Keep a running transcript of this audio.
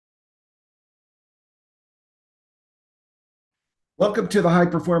Welcome to the High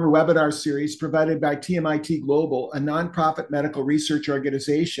Performer webinar series provided by TMIT Global, a nonprofit medical research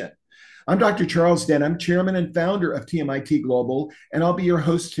organization. I'm Dr. Charles Denham, chairman and founder of TMIT Global, and I'll be your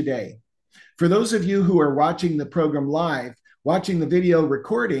host today. For those of you who are watching the program live, watching the video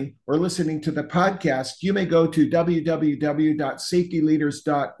recording, or listening to the podcast, you may go to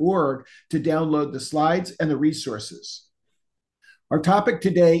www.safetyleaders.org to download the slides and the resources. Our topic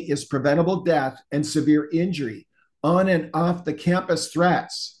today is preventable death and severe injury, on and off the campus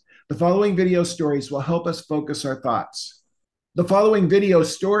threats. The following video stories will help us focus our thoughts. The following video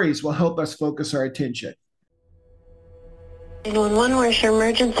stories will help us focus our attention. 911, where's your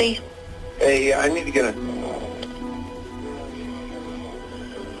emergency? Hey, I need to get a...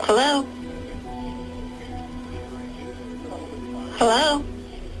 Hello? Hello?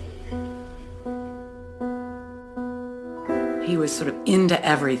 He was sort of into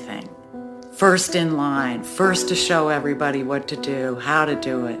everything. First in line, first to show everybody what to do, how to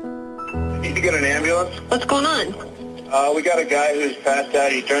do it. Need to get an ambulance? What's going on? We got a guy who's passed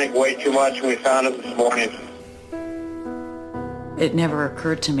out. He drank way too much, and we found him this morning. It never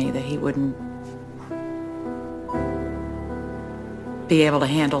occurred to me that he wouldn't be able to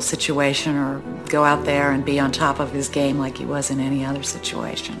handle a situation or go out there and be on top of his game like he was in any other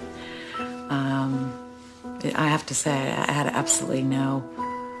situation. I have to say, I had absolutely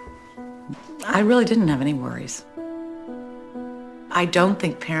I really didn't have any worries. I don't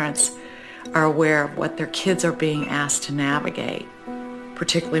think parents are aware of what their kids are being asked to navigate,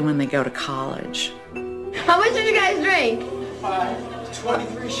 particularly when they go to college. How much did you guys drink?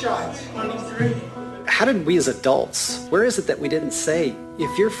 23 shots. 23. How did we as adults, where is it that we didn't say,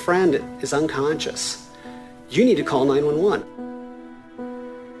 if your friend is unconscious, you need to call 911?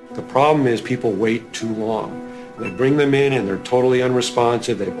 The problem is people wait too long. They bring them in and they're totally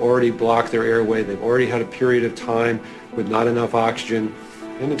unresponsive. They've already blocked their airway. They've already had a period of time with not enough oxygen.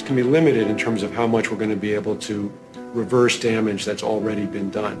 And it can be limited in terms of how much we're going to be able to reverse damage that's already been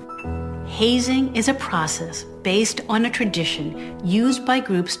done. Hazing is a process based on a tradition used by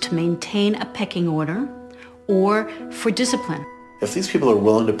groups to maintain a pecking order or for discipline. If these people are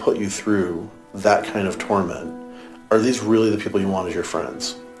willing to put you through that kind of torment, are these really the people you want as your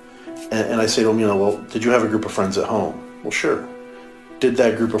friends? And I say to them, well, did you have a group of friends at home? Well, sure. Did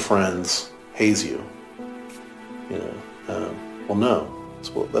that group of friends haze you? Well, no.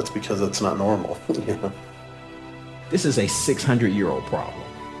 Well, that's because that's not normal. This is a 600-year-old problem.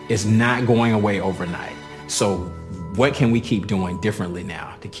 It's not going away overnight. So what can we keep doing differently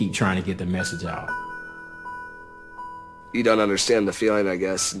now to keep trying to get the message out? You don't understand the feeling, I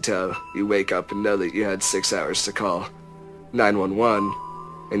guess, until you wake up and know that you had 6 hours to call 911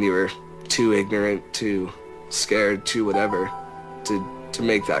 and you were too ignorant, too scared, too whatever to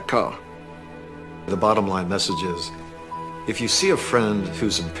make that call. The bottom line message is, if you see a friend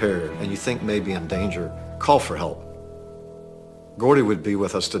who's impaired and you think may be in danger, call for help. Gordy would be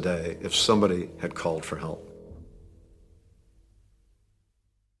with us today if somebody had called for help.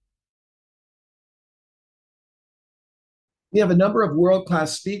 We have a number of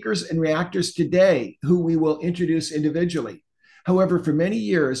world-class speakers and reactors today who we will introduce individually. However, for many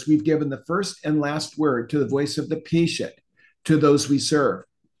years, we've given the first and last word to the voice of the patient, to those we serve.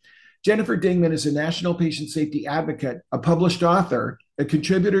 Jennifer Dingman is a national patient safety advocate, a published author, a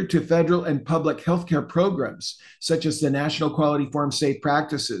contributor to federal and public healthcare programs, such as the National Quality Forum Safe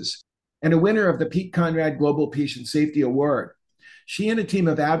Practices, and a winner of the Pete Conrad Global Patient Safety Award. She and a team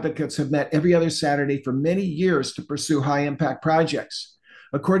of advocates have met every other Saturday for many years to pursue high-impact projects.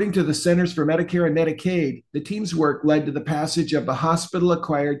 According to the Centers for Medicare and Medicaid, the team's work led to the passage of the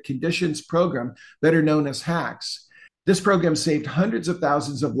Hospital-Acquired Conditions Program, better known as HACS. This program saved hundreds of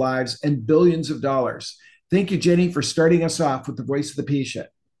thousands of lives and billions of dollars. Thank you, Jenny, for starting us off with the voice of the patient.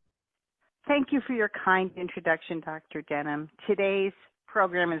 Thank you for your kind introduction, Dr. Denham. Today's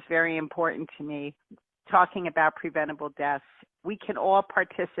program is very important to me, talking about preventable deaths. We can all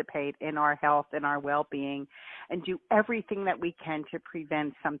participate in our health and our well-being and do everything that we can to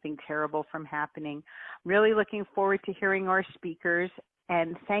prevent something terrible from happening. Really looking forward to hearing our speakers,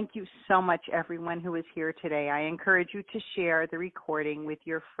 and thank you so much, everyone who is here today. I encourage you to share the recording with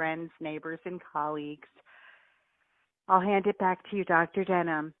your friends, neighbors, and colleagues. I'll hand it back to you, Dr.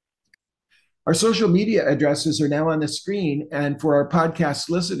 Denham. Our social media addresses are now on the screen, and for our podcast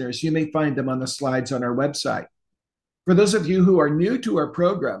listeners, you may find them on the slides on our website. For those of you who are new to our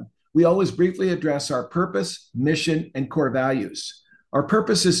program, we always briefly address our purpose, mission, and core values. Our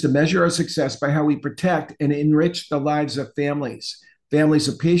purpose is to measure our success by how we protect and enrich the lives of families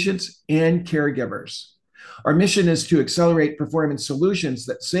of patients and caregivers. Our mission is to accelerate performance solutions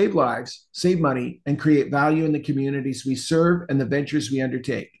that save lives, save money, and create value in the communities we serve and the ventures we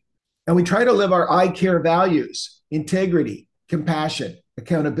undertake. And we try to live our iCare values: integrity, compassion,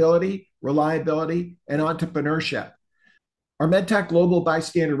 accountability, reliability, and entrepreneurship. Our MedTech Global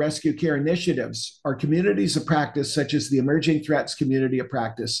Bystander Rescue Care initiatives are communities of practice such as the Emerging Threats Community of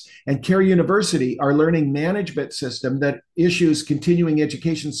Practice and Care University, our learning management system that issues continuing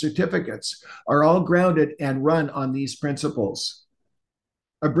education certificates, are all grounded and run on these principles.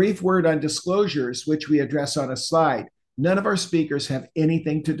 A brief word on disclosures, which we address on a slide. None of our speakers have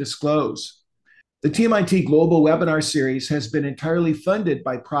anything to disclose. The TMIT Global Webinar Series has been entirely funded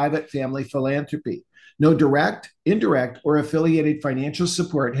by private family philanthropy. No direct, indirect, or affiliated financial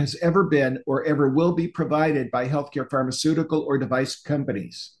support has ever been or ever will be provided by healthcare, pharmaceutical, or device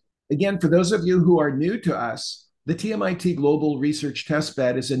companies. Again, for those of you who are new to us, the TMIT Global Research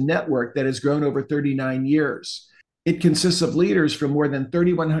Testbed is a network that has grown over 39 years. It consists of leaders from more than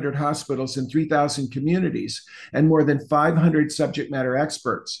 3,100 hospitals and 3,000 communities and more than 500 subject matter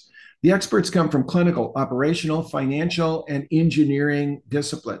experts. The experts come from clinical, operational, financial, and engineering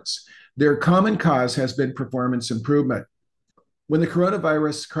disciplines. Their common cause has been performance improvement. When the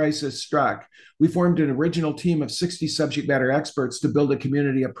coronavirus crisis struck, we formed an original team of 60 subject matter experts to build a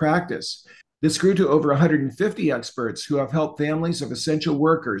community of practice. This grew to over 150 experts who have helped families of essential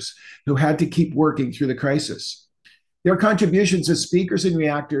workers who had to keep working through the crisis. Their contributions as speakers and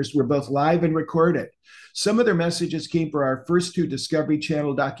reactors were both live and recorded. Some of their messages came from our first two Discovery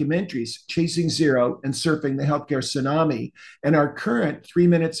Channel documentaries, Chasing Zero and Surfing the Healthcare Tsunami, and our current 3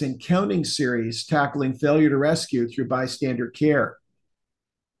 Minutes and Counting series, tackling failure to rescue through bystander care.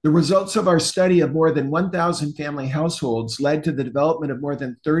 The results of our study of more than 1,000 family households led to the development of more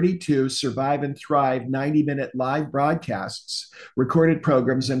than 32 Survive and Thrive 90-minute live broadcasts, recorded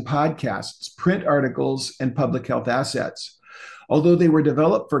programs and podcasts, print articles, and public health assets. Although they were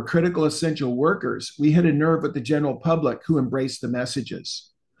developed for critical essential workers, we hit a nerve with the general public who embraced the messages.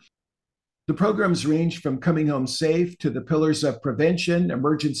 The programs range from coming home safe to the pillars of prevention,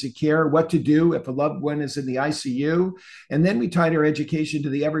 emergency care, what to do if a loved one is in the ICU, and then we tied our education to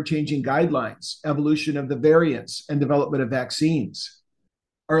the ever-changing guidelines, evolution of the variants, and development of vaccines.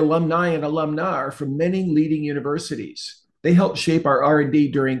 Our alumni and alumna are from many leading universities. They helped shape our R&D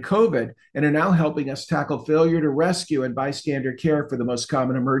during COVID and are now helping us tackle failure to rescue and bystander care for the most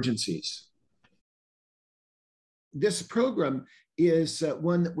common emergencies. This program is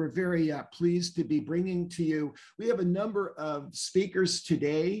one that we're very pleased to be bringing to you. We have a number of speakers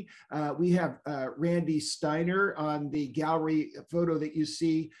today. We have Randy Steiner on the gallery photo that you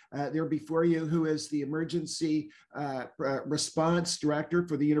see there before you, who is the Emergency Response Director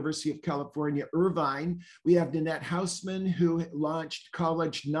for the University of California, Irvine. We have Nanette Hausman, who launched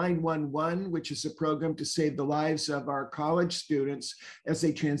College 911, which is a program to save the lives of our college students as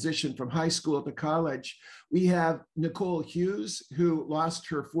they transition from high school to college. We have Nicole Hughes, who lost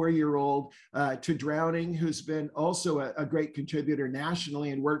her 4-year-old to drowning, who's been also a great contributor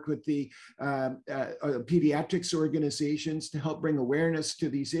nationally and worked with the pediatrics organizations to help bring awareness to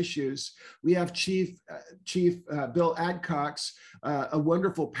these issues. We have Chief Bill Adcox, a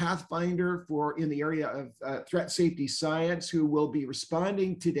wonderful pathfinder in the area of threat safety science, who will be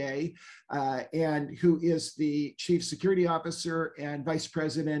responding today, and who is the Chief Security Officer and Vice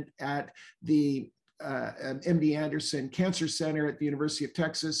President at the MD Anderson Cancer Center at the University of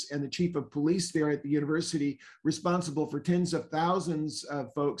Texas, and the chief of police there at the university, responsible for tens of thousands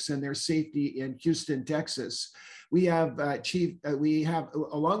of folks and their safety in Houston, Texas. We have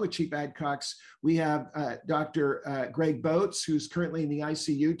along with Chief Adcox, we have Dr. Greg Boats, who's currently in the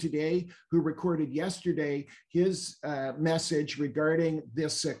ICU today, who recorded yesterday his message regarding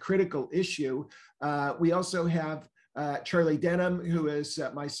this critical issue. We also have Charlie Denham, who is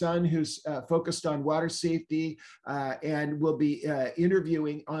my son, who's focused on water safety and will be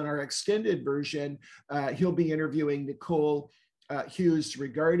interviewing on our extended version. He'll be interviewing Nicole Hughes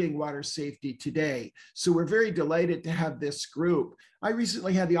regarding water safety today. So we're very delighted to have this group. I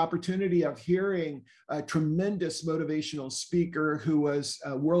recently had the opportunity of hearing a tremendous motivational speaker who was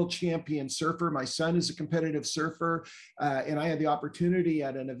a world champion surfer. My son is a competitive surfer, and I had the opportunity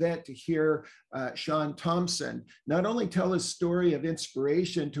at an event to hear Sean Thompson not only tell his story of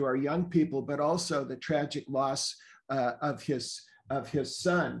inspiration to our young people, but also the tragic loss of his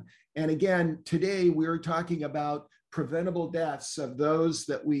son. And again, today we're talking about preventable deaths of those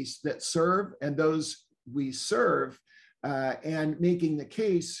that serve and those we serve, and making the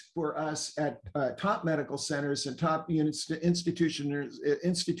case for us at top medical centers and top institutions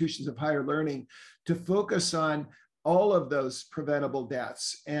of higher learning to focus on all of those preventable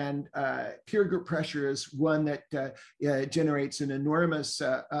deaths. And peer group pressure is one that generates an enormous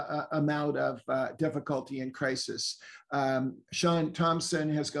amount of difficulty and crisis. Sean Thompson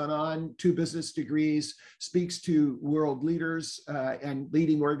has gone on 2 business degrees, speaks to world leaders and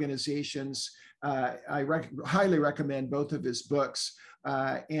leading organizations. I highly recommend both of his books,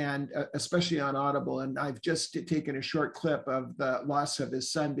 and especially on Audible. And I've just taken a short clip of the loss of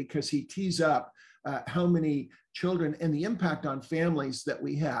his son because he tees up how many children and the impact on families that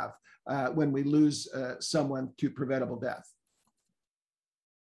we have when we lose someone to preventable death.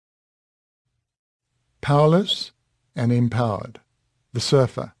 Powerless and empowered, the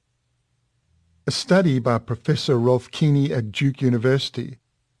surfer. A study by Professor Rolf Keeney at Duke University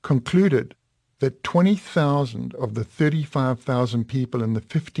concluded that 20,000 of the 35,000 people in the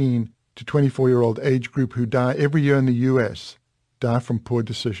 15 to 24-year-old age group who die every year in the U.S. die from poor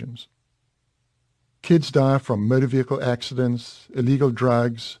decisions. Kids die from motor vehicle accidents, illegal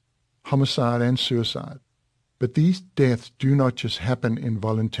drugs, homicide, and suicide. But these deaths do not just happen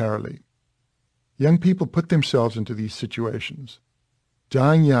involuntarily. Young people put themselves into these situations.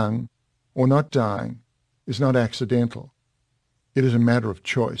 Dying young or not dying is not accidental. It is a matter of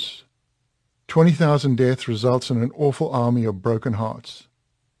choice. 20,000 deaths results in an awful army of broken hearts.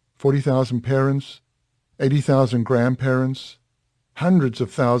 40,000 parents, 80,000 grandparents, hundreds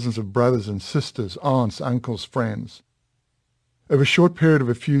of thousands of brothers and sisters, aunts, uncles, friends. Over a short period of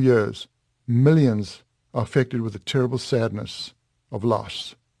a few years, millions are affected with the terrible sadness of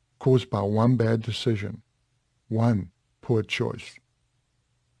loss caused by one bad decision, one poor choice.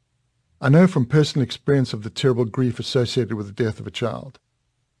 I know from personal experience of the terrible grief associated with the death of a child.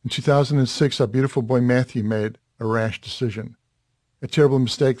 In 2006, our beautiful boy Matthew made a rash decision, a terrible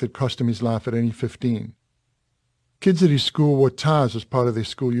mistake that cost him his life at only 15. Kids at his school wore ties as part of their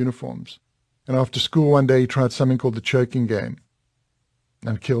school uniforms, and after school one day he tried something called the choking game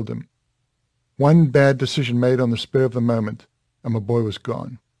and killed him. One bad decision made on the spur of the moment, and my boy was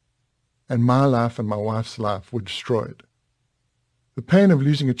gone. And my life and my wife's life were destroyed. The pain of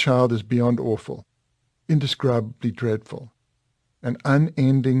losing a child is beyond awful, indescribably dreadful, an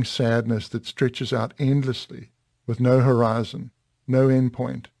unending sadness that stretches out endlessly with no horizon, no end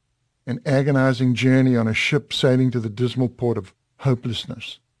point, an agonizing journey on a ship sailing to the dismal port of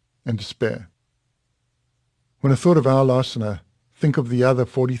hopelessness and despair. When I thought of our loss and I think of the other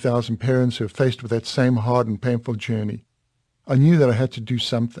 40,000 parents who are faced with that same hard and painful journey, I knew that I had to do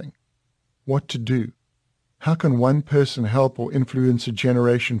something. What to do? How can one person help or influence a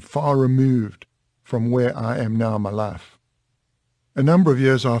generation far removed from where I am now in my life? A number of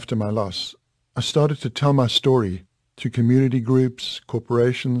years after my loss, I started to tell my story to community groups,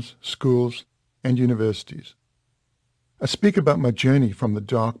 corporations, schools, and universities. I speak about my journey from the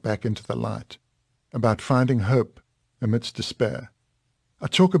dark back into the light, about finding hope amidst despair. I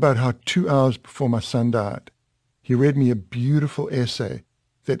talk about how 2 hours before my son died, he read me a beautiful essay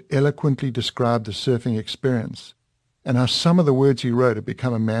that eloquently described the surfing experience, and how some of the words he wrote have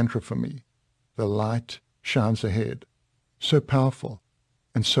become a mantra for me. The light shines ahead, so powerful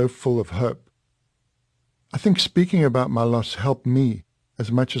and so full of hope. I think speaking about my loss helped me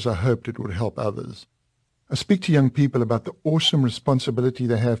as much as I hoped it would help others. I speak to young people about the awesome responsibility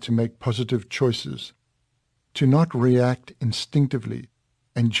they have to make positive choices, to not react instinctively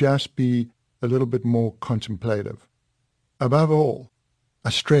and just be a little bit more contemplative. Above all, I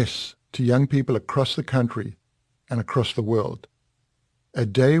stress to young people across the country and across the world, a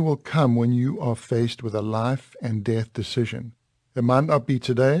day will come when you are faced with a life and death decision. It might not be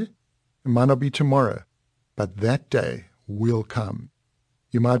today, it might not be tomorrow, but that day will come.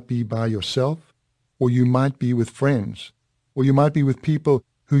 You might be by yourself, or you might be with friends, or you might be with people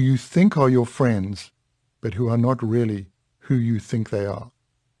who you think are your friends, but who are not really who you think they are.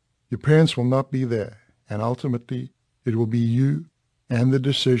 Your parents will not be there, and ultimately it will be you and the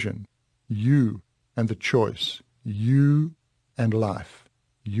decision, you and the choice, you and life,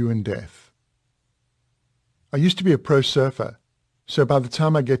 you and death. I used to be a pro surfer, so by the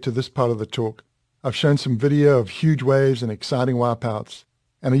time I get to this part of the talk, I've shown some video of huge waves and exciting wipeouts,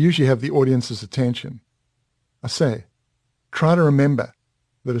 and I usually have the audience's attention. I say, try to remember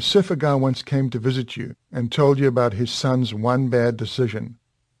that a surfer guy once came to visit you and told you about his son's one bad decision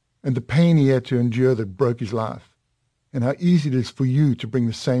and the pain he had to endure that broke his life, and how easy it is for you to bring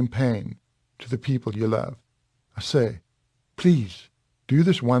the same pain to the people you love. I say, please do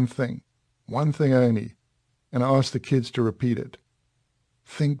this one thing only, and I ask the kids to repeat it.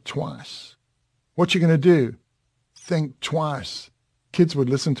 Think twice. What you going to do? Think twice. Kids would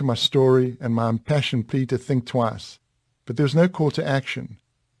listen to my story and my impassioned plea to think twice, but there was no call to action,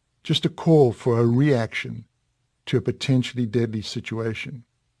 just a call for a reaction. to a potentially deadly situation.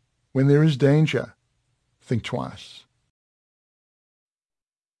 When there is danger, think twice.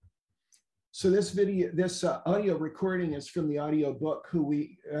 So this audio recording is from the audio book,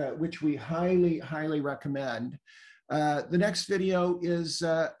 which we highly recommend. The next video is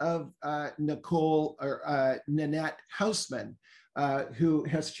of Nicole or Nanette Hausman, who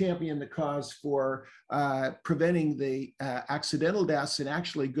has championed the cause for preventing the accidental deaths and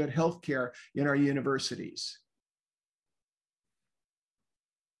actually good health care in our universities.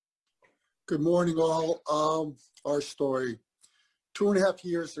 Good morning, all. Our story. 2.5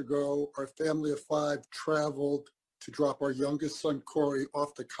 years ago, our family of 5 traveled to drop our youngest son, Corey,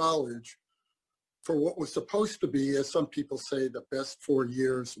 off to college for what was supposed to be, as some people say, the best 4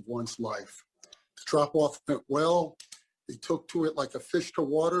 years of one's life. The drop-off went well. He took to it like a fish to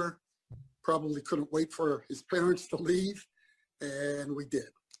water, probably couldn't wait for his parents to leave, and we did.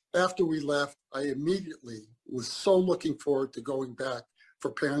 After we left, I immediately was so looking forward to going back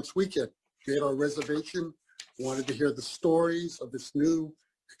for Parents Weekend. We had our reservation, wanted to hear the stories of this new,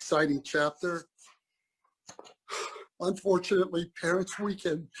 exciting chapter. Unfortunately, Parents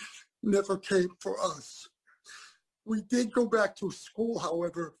Weekend never came for us. We did go back to school,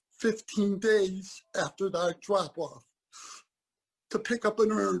 however, 15 days after that drop-off to pick up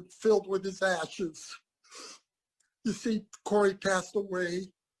an urn filled with his ashes. You see, Corey passed away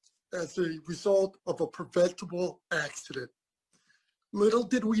as a result of a preventable accident. Little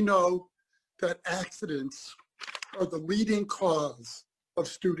did we know that accidents are the leading cause of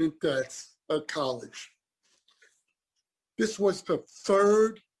student deaths at college. This was the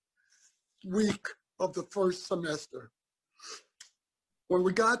 3rd week of the first semester. When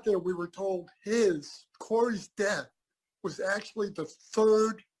we got there, we were told Corey's death, was actually the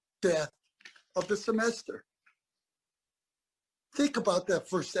 3rd death of the semester. Think about that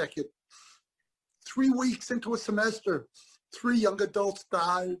for a second. 3 weeks into a semester, 3 young adults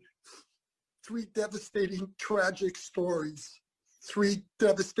died, 3 devastating, tragic stories, 3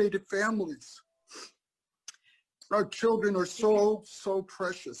 devastated families. Our children are so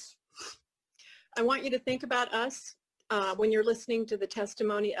precious. I want you to think about us when you're listening to the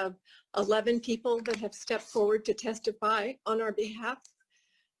testimony of 11 people that have stepped forward to testify on our behalf.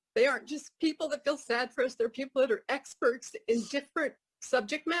 They aren't just people that feel sad for us. They're people that are experts in different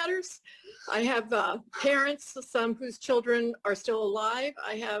subject matters. I have parents, some whose children are still alive.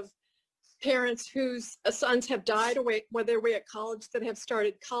 I have parents whose sons have died while they're away at college that have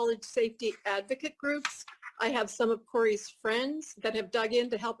started college safety advocate groups. I have some of Corey's friends that have dug in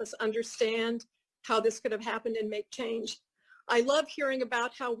to help us understand how this could have happened and make change. I love hearing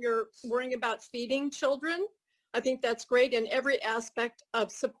about how we're worrying about feeding children. I think that's great in every aspect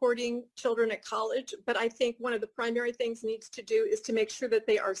of supporting children at college, but I think one of the primary things needs to do is to make sure that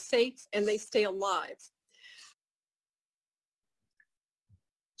they are safe and they stay alive.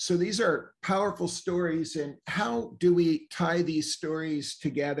 So these are powerful stories, and how do we tie these stories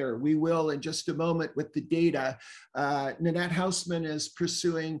together? We will in just a moment with the data. Nanette Hausman is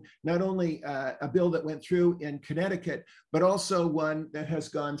pursuing not only a bill that went through in Connecticut, but also one that has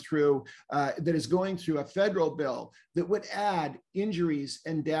gone through, that is going through a federal bill that would add injuries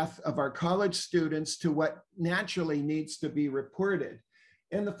and death of our college students to what naturally needs to be reported.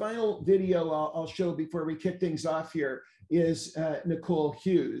 And the final video I'll show before we kick things off here is Nicole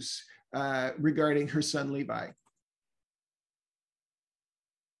Hughes regarding her son, Levi.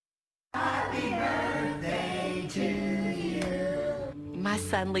 Happy birthday to you. My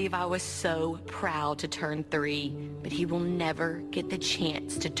son Levi was so proud to turn 3, but he will never get the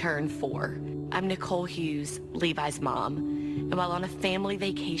chance to turn 4. I'm Nicole Hughes, Levi's mom. And while on a family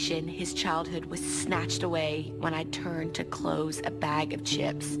vacation, his childhood was snatched away when I turned to close a bag of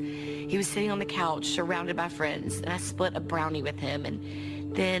chips. He was sitting on the couch surrounded by friends, and I split a brownie with him,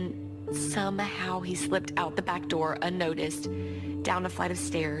 and then somehow he slipped out the back door unnoticed, down a flight of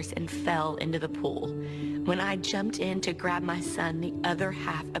stairs, and fell into the pool. When I jumped in to grab my son, the other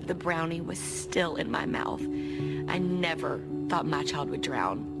half of the brownie was still in my mouth. I never thought my child would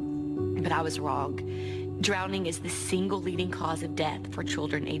drown, but I was wrong. Drowning is the single leading cause of death for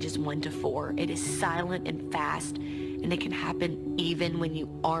children ages 1 to 4. It is silent and fast, and it can happen even when you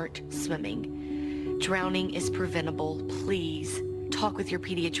aren't swimming. Drowning is preventable. Please talk with your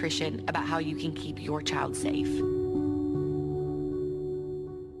pediatrician about how you can keep your child safe.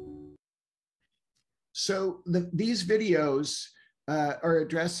 So these videos are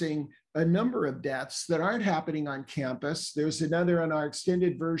addressing a number of deaths that aren't happening on campus. There's another on our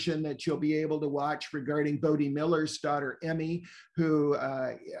extended version that you'll be able to watch regarding Bodie Miller's daughter, Emmy, who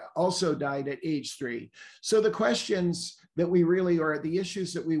also died at age 3. So the questions that we really, or the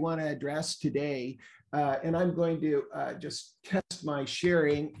issues that we want to address today And I'm going to just test my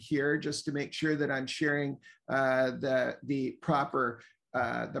sharing here just to make sure that I'm sharing the proper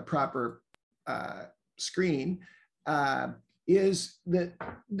screen. Is that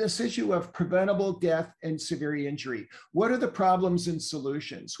this issue of preventable death and severe injury. What are the problems and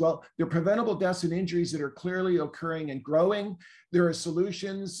solutions? Well, there are preventable deaths and injuries that are clearly occurring and growing. There are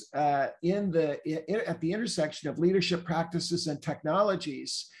solutions at the intersection of leadership practices and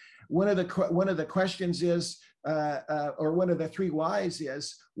technologies. One of the questions is, or one of the three whys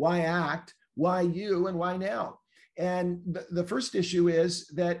is, why act, why you, and why now? And the first issue is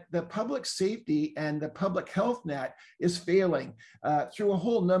that the public safety and the public health net is failing through a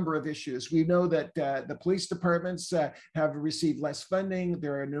whole number of issues. We know that the police departments have received less funding.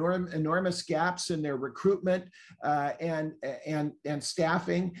 There are enormous gaps in their recruitment and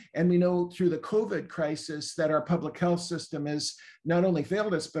staffing. And we know through the COVID crisis that our public health system has not only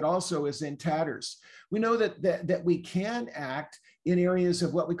failed us, but also is in tatters. We know that we can act in areas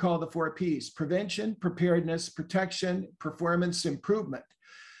of what we call the 4 Ps: prevention, preparedness, protection, performance improvement.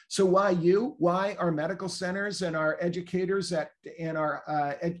 So why you? Why our medical centers and our educators and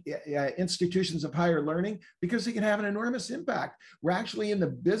our institutions of higher learning? Because they can have an enormous impact. We're actually in the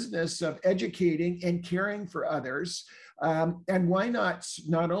business of educating and caring for others. And why not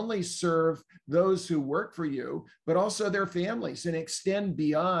only serve those who work for you, but also their families and extend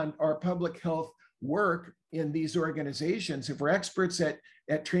beyond our public health work in these organizations? If we're experts at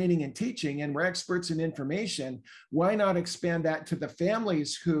training and teaching, and we're experts in information, why not expand that to the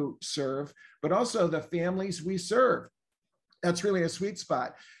families who serve, but also the families we serve? That's really a sweet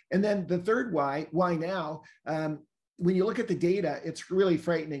spot. And then the third why now? When you look at the data, it's really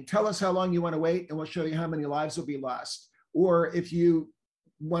frightening. Tell us how long you want to wait, and we'll show you how many lives will be lost. Or if you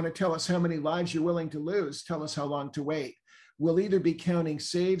want to tell us how many lives you're willing to lose, tell us how long to wait. We'll either be counting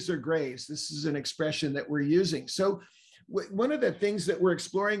saves or graves. This is an expression that we're using. So one of the things that we're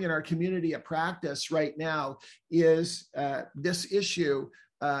exploring in our community of practice right now is this issue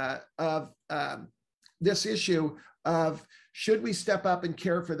of should we step up and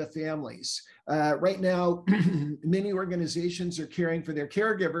care for the families? Right now, many organizations are caring for their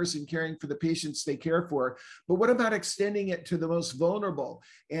caregivers and caring for the patients they care for. But what about extending it to the most vulnerable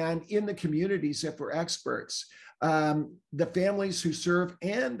and in the communities if we're experts? The families who serve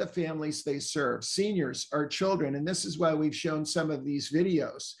and the families they serve, seniors, our children. And this is why we've shown some of these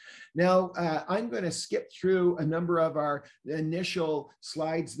videos. Now, I'm going to skip through a number of our initial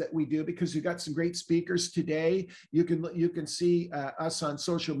slides that we do because we've got some great speakers today. You can see us on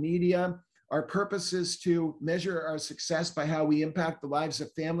social media. Our purpose is to measure our success by how we impact the lives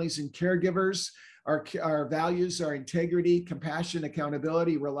of families and caregivers. Our values are integrity, compassion,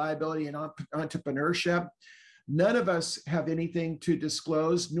 accountability, reliability, and entrepreneurship. None of us have anything to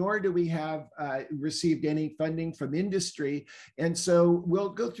disclose, nor do we have received any funding from industry. And so we'll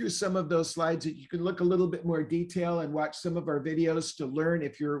go through some of those slides that you can look a little bit more detail and watch some of our videos to learn,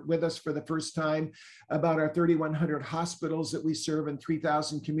 if you're with us for the first time, about our 3,100 hospitals that we serve in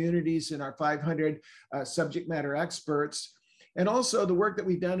 3,000 communities and our 500 subject matter experts. And also the work that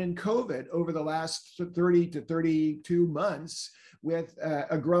we've done in COVID over the last 30 to 32 months with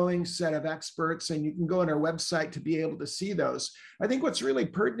a growing set of experts. And you can go on our website to be able to see those. I think what's really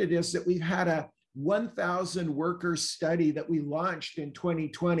pertinent is that we've had a 1,000 worker study that we launched in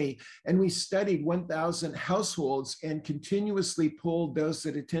 2020, and we studied 1,000 households and continuously polled those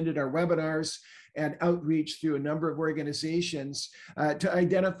that attended our webinars and outreach through a number of organizations to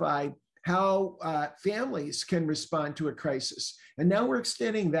identify how families can respond to a crisis. And now we're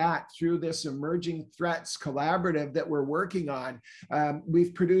extending that through this Emerging Threats Collaborative that we're working on.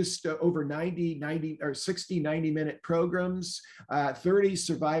 We've produced over 60 90-minute programs, 30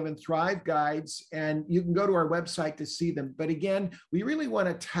 Survive and Thrive guides, and you can go to our website to see them. But again, we really want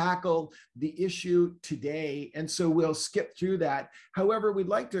to tackle the issue today, and so we'll skip through that. However, we'd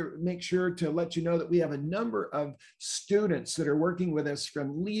like to make sure to let you know that we have a number of students that are working with us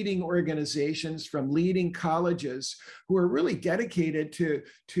from leading organizations, from leading colleges, who are really dedicated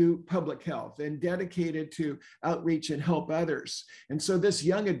to public health and dedicated to outreach and help others. And so this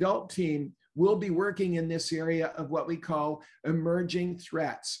young adult team will be working in this area of what we call emerging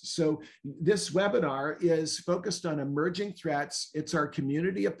threats. So this webinar is focused on emerging threats. It's our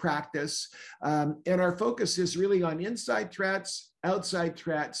community of practice. And our focus is really on inside threats, outside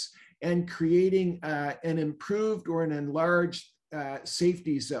threats, and creating an improved or an enlarged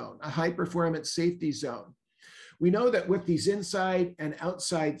safety zone, a high performance safety zone. We know that with these inside and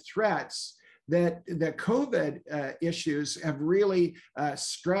outside threats, that the COVID issues have really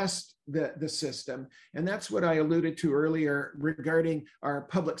stressed the system. And that's what I alluded to earlier regarding our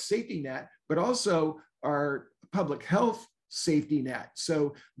public safety net, but also our public health safety net.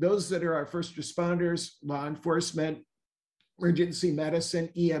 So those that are our first responders, law enforcement, emergency medicine,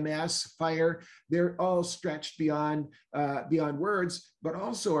 EMS, fire, they're all stretched beyond words, but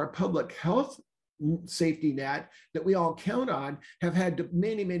also our public health safety net that we all count on have had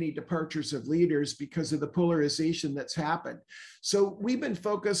many departures of leaders because of the polarization that's happened. So we've been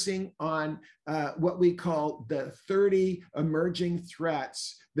focusing on what we call the 30 emerging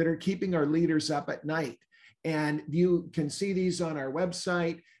threats that are keeping our leaders up at night. And you can see these on our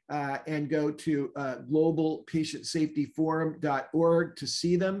website and go to globalpatientsafetyforum.org to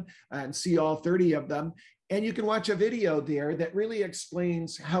see them and see all 30 of them. And you can watch a video there that really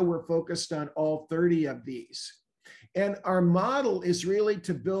explains how we're focused on all 30 of these. And our model is really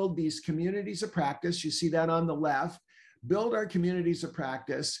to build these communities of practice. You see that on the left. Build our communities of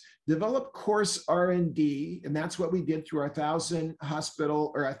practice, develop course R&D, and that's what we did through our 1,000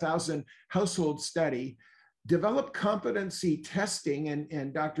 household study. Develop competency testing,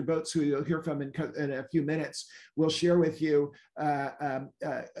 and Dr. Boats, who you'll hear from in a few minutes, will share with you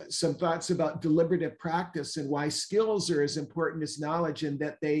some thoughts about deliberative practice and why skills are as important as knowledge and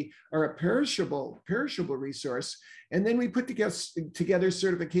that they are a perishable resource. And then we put together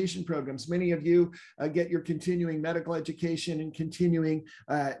certification programs. Many of you get your continuing medical education and continuing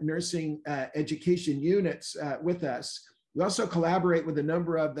nursing education units with us. We also collaborate with a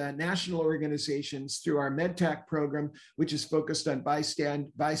number of national organizations through our MedTech program, which is focused on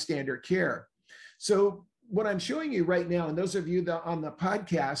bystander care. So what I'm showing you right now, and those of you that on the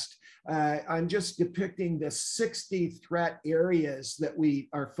podcast, I'm just depicting the 60 threat areas that we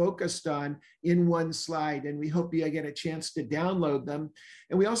are focused on in one slide, and we hope you get a chance to download them.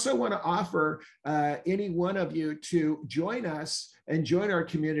 And we also want to offer any one of you to join us and join our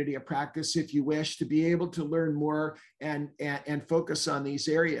community of practice if you wish to be able to learn more and focus on these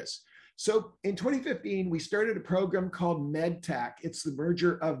areas. So in 2015, we started a program called MedTech. It's the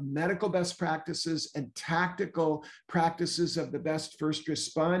merger of medical best practices and tactical practices of the best first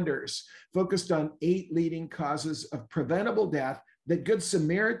responders, focused on 8 leading causes of preventable death that Good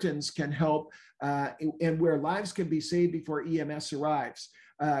Samaritans can help and where lives can be saved before EMS arrives.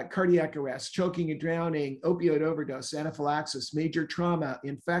 Cardiac arrest, choking and drowning, opioid overdose, anaphylaxis, major trauma,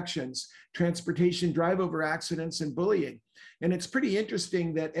 infections, transportation, drive-over accidents, and bullying. And it's pretty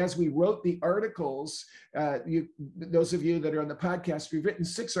interesting that as we wrote the articles, those of you that are on the podcast, we've written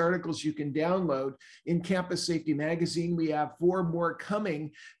 6 articles you can download in Campus Safety Magazine. We have 4 more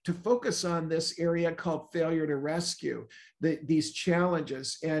coming to focus on this area called failure to rescue, these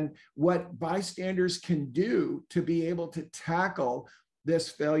challenges, and what bystanders can do to be able to tackle this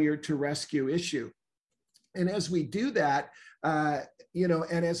failure to rescue issue. And as we do that,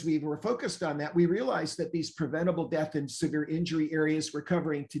 and as we were focused on that, we realized that these preventable death and severe injury areas we're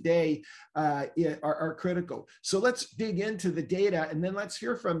covering today are critical. So let's dig into the data, and then let's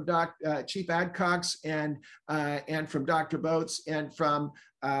hear from Chief Adcox and from Dr. Boats and from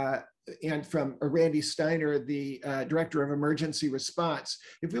Randy Steiner, the Director of Emergency Response.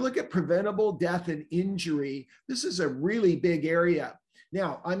 If we look at preventable death and injury, this is a really big area.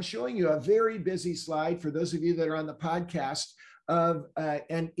 Now, I'm showing you a very busy slide for those of you that are on the podcast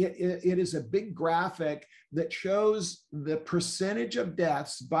and it is a big graphic that shows the percentage of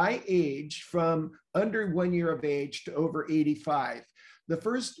deaths by age from under 1 year of age to over 85. The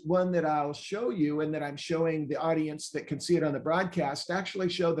first one that I'll show you and that I'm showing the audience that can see it on the broadcast actually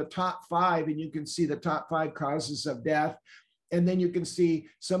show the top 5, and you can see the top 5 causes of death. And then you can see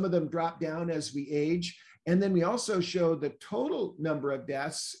some of them drop down as we age. And then we also show the total number of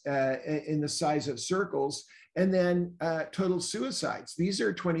deaths in the size of circles, and then total suicides. These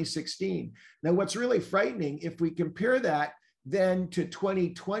are 2016. Now, what's really frightening, if we compare that then to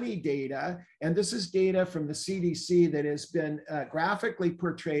 2020 data, and this is data from the CDC that has been graphically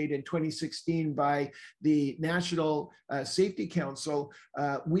portrayed in 2016 by the National Safety Council.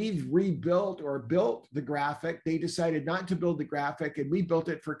 We've rebuilt or built the graphic. They decided not to build the graphic, and we built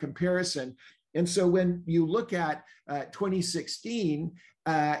it for comparison. And so when you look at 2016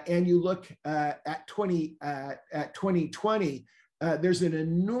 and you look at 2020, there's an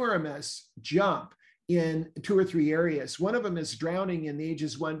enormous jump in 2 or 3 areas. One of them is drowning in the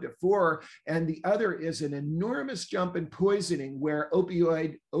ages 1 to 4, and the other is an enormous jump in poisoning where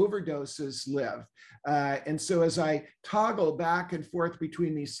opioid overdoses live. And so as I toggle back and forth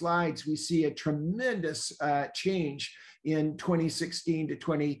between these slides, we see a tremendous change in 2016 to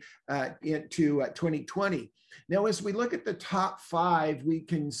 2020. Now, as we look at the top 5, we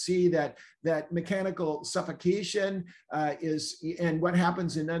can see that mechanical suffocation and what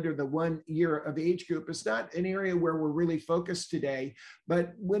happens in under the 1 year of age group is not an area where we're really focused today.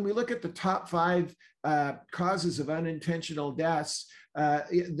 But when we look at the top 5 causes of unintentional deaths,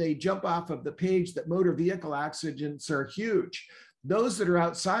 they jump off of the page that motor vehicle accidents are huge. Those that are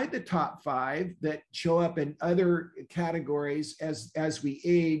outside the top 5 that show up in other categories as we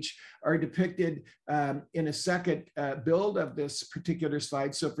age are depicted in a second build of this particular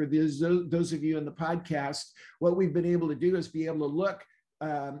slide. So for those of you in the podcast, what we've been able to do is be able to look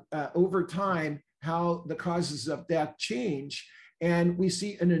over time how the causes of death change. And we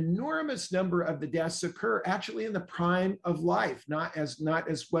see an enormous number of the deaths occur actually in the prime of life, not as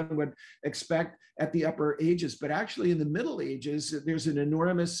one would expect at the upper ages, but actually in the middle ages, there's an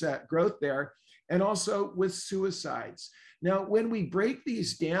enormous growth there, and also with suicides. Now, when we break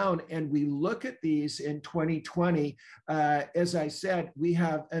these down and we look at these in 2020, as I said, we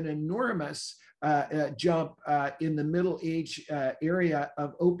have an enormous jump in the middle age area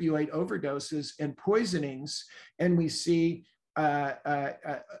of opioid overdoses and poisonings, and we see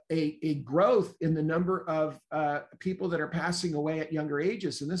a growth in the number of people that are passing away at younger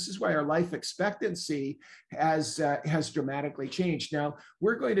ages. And this is why our life expectancy has dramatically changed. Now,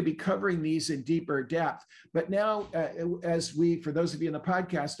 we're going to be covering these in deeper depth. But now, for those of you in the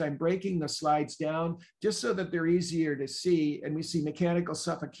podcast, I'm breaking the slides down just so that they're easier to see. And we see mechanical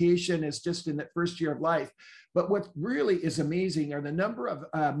suffocation is just in that first year of life. But what really is amazing are the number of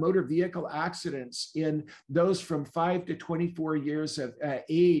motor vehicle accidents in those from 5 to 24 years of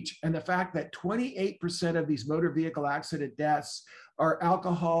age, and the fact that 28% of these motor vehicle accident deaths are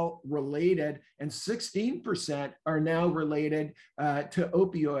alcohol related, and 16% are now related to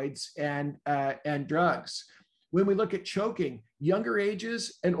opioids and drugs. When we look at choking, younger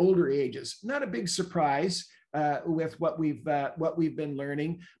ages and older ages, not a big surprise. With what we've been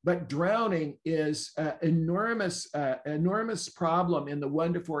learning, but drowning is enormous problem in the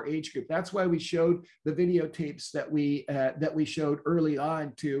 1 to 4 age group. That's why we showed the videotapes that we showed early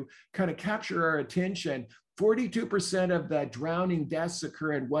on to kind of capture our attention. 42% of the drowning deaths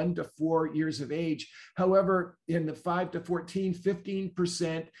occur in 1 to 4 years of age. However, in the 5 to 14,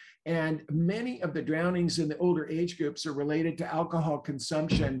 15%, and many of the drownings in the older age groups are related to alcohol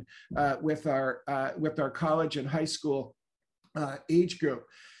consumption with our college and high school age group.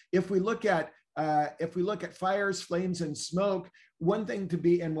 If we look at fires, flames, and smoke, one thing to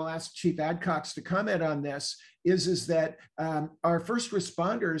be, and we'll ask Chief Adcox to comment on this, is that our first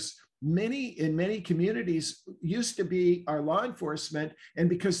responders, in many communities, used to be our law enforcement, and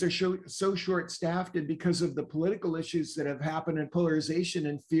because they're so short-staffed, and because of the political issues that have happened and polarization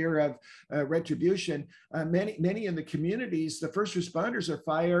and fear of retribution, many in the communities, the first responders are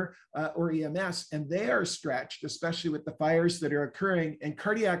fire or EMS, and they are stretched, especially with the fires that are occurring. And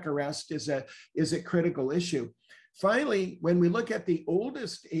cardiac arrest is a critical issue. Finally, when we look at the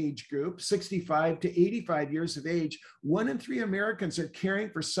oldest age group, 65 to 85 years of age, 1 in 3 Americans are caring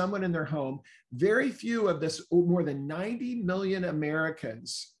for someone in their home. Very few of this, more than 90 million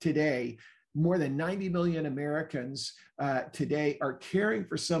Americans today, today are caring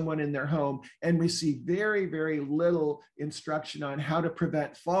for someone in their home, and we see very, very little instruction on how to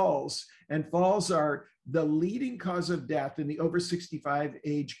prevent falls. And falls are the leading cause of death in the over 65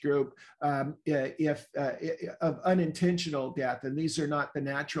 age group of unintentional death, and these are not the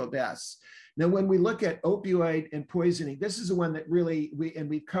natural deaths. Now, when we look at opioid and poisoning, this is the one that really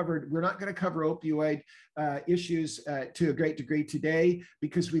we've covered. We're not going to cover opioid issues to a great degree today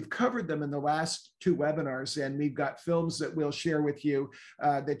because we've covered them in the last 2 webinars, and we've got films that we'll share with you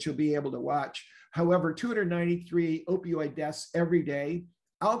that you'll be able to watch. However, 293 opioid deaths every day.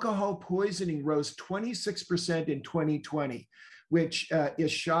 Alcohol poisoning rose 26% in 2020, which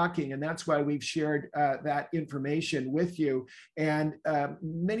is shocking. And that's why we've shared that information with you. And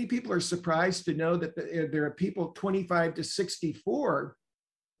many people are surprised to know that there are people 25 to 64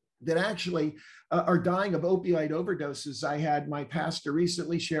 that actually are dying of opioid overdoses. I had my pastor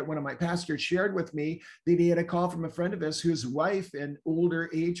recently share, one of my pastors shared with me that he had a call from a friend of his whose wife in older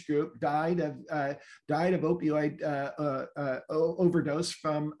age group died of opioid overdose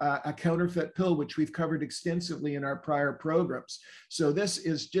from a counterfeit pill, which we've covered extensively in our prior programs. So this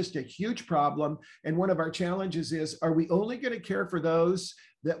is just a huge problem. And one of our challenges is, are we only going to care for those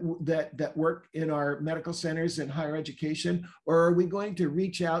that work in our medical centers and higher education, or are we going to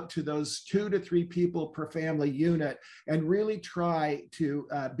reach out to those 2 to 3 people per family unit and really try to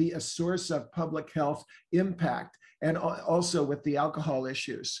be a source of public health impact? and also with the alcohol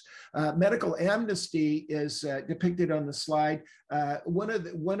issues. Medical amnesty is depicted on the slide.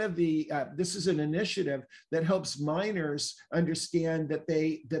 This is an initiative that helps minors understand that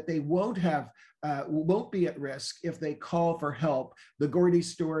they won't be at risk if they call for help. The Gordy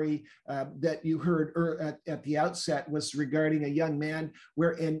story that you heard at the outset was regarding a young man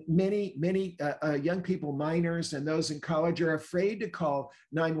wherein many young people, minors and those in college, are afraid to call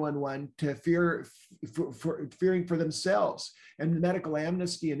 911 to fearing for themselves. And the Medical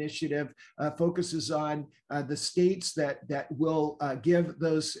Amnesty Initiative focuses on the states that will give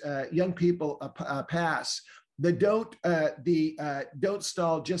those young people a pass. The Don't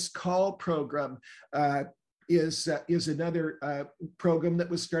Stall, Just Call program is another program that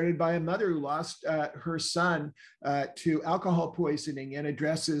was started by a mother who lost her son to alcohol poisoning, and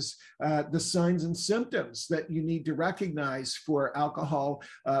addresses the signs and symptoms that you need to recognize for alcohol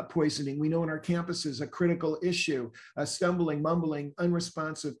poisoning. We know on our campuses a critical issue: stumbling, mumbling,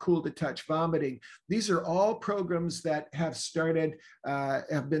 unresponsive, cool to touch, vomiting. These are all programs that have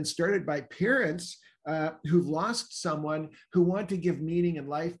been started by parents who've lost someone, who want to give meaning and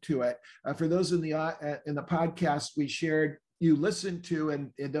life to it. For those in the podcast we shared, you listened to,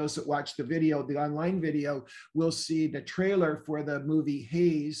 and those that watch the video, the online video, will see the trailer for the movie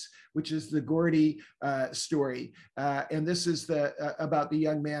Haze, which is the Gordy story. And this is about the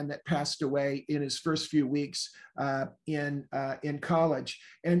young man that passed away in his first few weeks in college.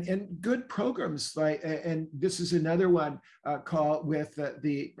 And good programs and this is another one called with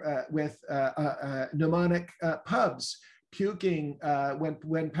mnemonic pubs. Puking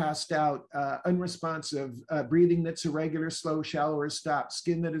when passed out, unresponsive, breathing that's irregular, slow, shallow, or stop,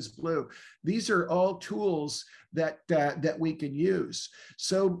 skin that is blue. These are all tools that we can use.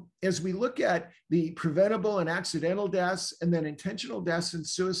 So as we look at the preventable and accidental deaths, and then intentional deaths and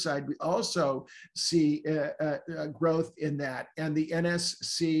suicide, we also see growth in that. And the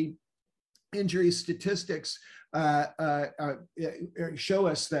NSC injury statistics show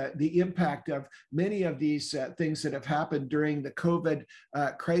us that the impact of many of these things that have happened during the COVID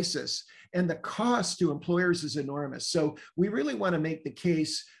crisis, and the cost to employers is enormous. So we really want to make the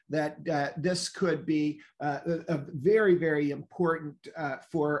case that this could be a very, very important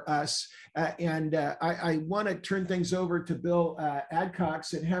for us. I want to turn things over to Bill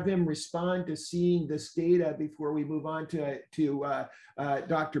Adcox and have him respond to seeing this data before we move on to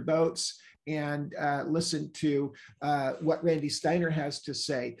Dr. Boats and listen to what Randy Steiner has to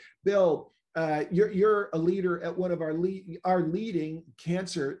say. Bill, you're a leader at one of our leading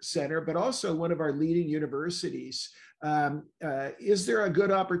cancer center, but also one of our leading universities. Is there a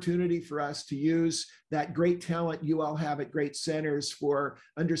good opportunity for us to use that great talent you all have at great centers for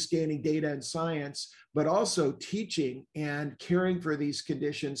understanding data and science, but also teaching and caring for these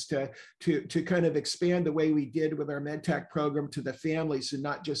conditions to kind of expand the way we did with our MedTech program to the families and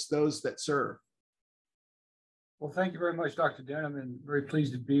not just those that serve? Well, thank you very much, Dr. Denham, and very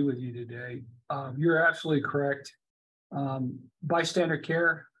pleased to be with you today. You're absolutely correct. Bystander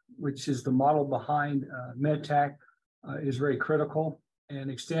care, which is the model behind MedTech, is very critical, and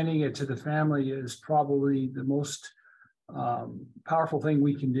extending it to the family is probably the most powerful thing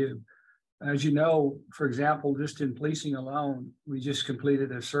we can do. As you know, for example, just in policing alone, we just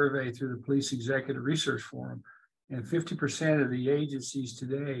completed a survey through the Police Executive Research Forum, and 50% of the agencies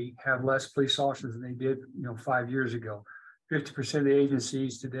today have less police officers than they did, 5 years ago. 50% of the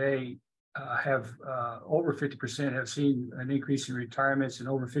agencies today have over 50% have seen an increase in retirements, and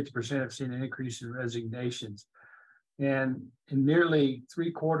over 50% have seen an increase in resignations. And in nearly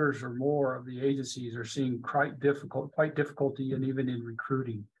 3/4 or more of the agencies are seeing quite difficulty and even in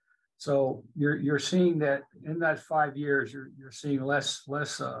recruiting. So you're seeing that in that 5 years, you're seeing less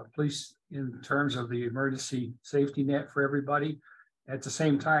police in terms of the emergency safety net for everybody. At the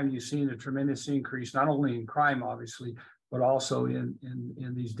same time, you've seen a tremendous increase, not only in crime, obviously, but also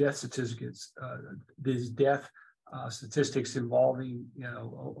in these death statistics, statistics involving,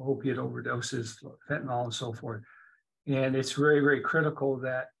 opiate overdoses, fentanyl, and so forth. And it's very, very critical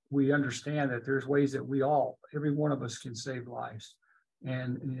that we understand that there's ways that every one of us can save lives.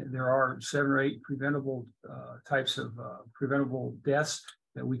 And there are 7 or 8 preventable types of preventable deaths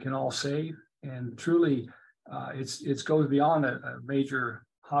that we can all save. And truly, it goes beyond a major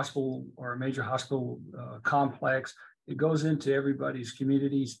hospital or a major hospital complex. It goes into everybody's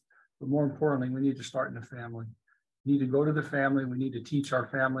communities. But more importantly, we need to start in the family. We need to go to the family. We need to teach our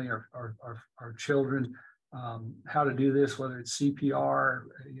family, our children, how to do this, whether it's CPR,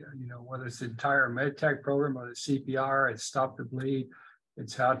 whether it's the entire MedTech program, whether it's CPR, it's stop the bleed,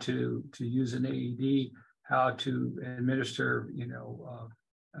 it's how to use an AED, how to administer,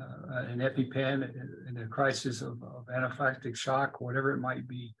 an EpiPen in a crisis of anaphylactic shock, whatever it might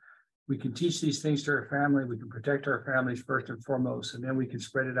be. We can teach these things to our family. We can protect our families first and foremost, and then we can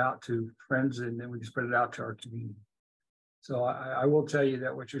spread it out to friends, and then we can spread it out to our community. So I will tell you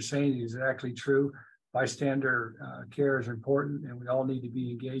that what you're saying is exactly true. Bystander care is important, and we all need to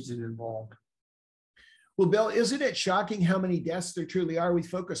be engaged and involved. Well, Bill, isn't it shocking how many deaths there truly are? We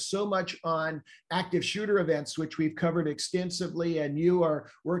focus so much on active shooter events, which we've covered extensively, and you are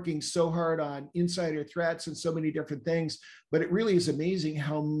working so hard on insider threats and so many different things. But it really is amazing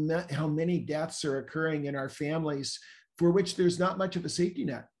how many deaths are occurring in our families for which there's not much of a safety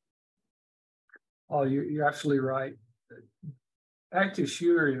net. Oh, you're absolutely right. Active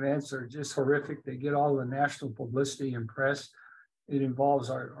shooter events are just horrific. They get all the national publicity and press. It involves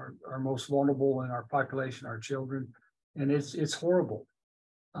our most vulnerable in our population, our children, and it's horrible.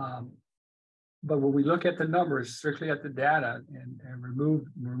 But when we look at the numbers, strictly at the data, and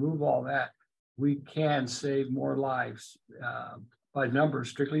remove all that, we can save more lives by numbers,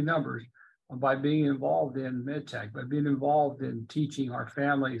 strictly numbers, by being involved in MedTech, by being involved in teaching our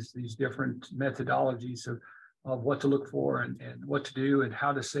families these different methodologies of what to look for and what to do and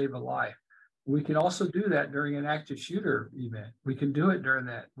how to save a life. We can also do that during an active shooter event. We can do it during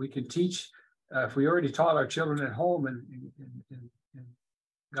that. We can teach, if we already taught our children at home, and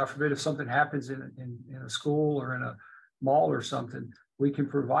God forbid if something happens in a school or in a mall or something, we can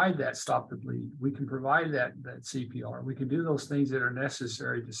provide that stop the bleed. We can provide that CPR. We can do those things that are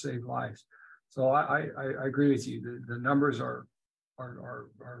necessary to save lives. So I agree with you. The numbers are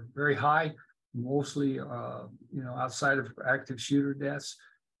very high, mostly outside of active shooter deaths.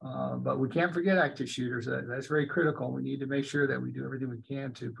 But we can't forget active shooters. That's very critical. We need to make sure that we do everything we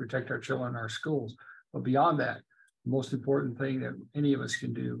can to protect our children in our schools. But beyond that, the most important thing that any of us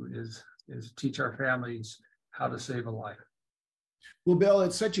can do is teach our families how to save a life. Well, Bill,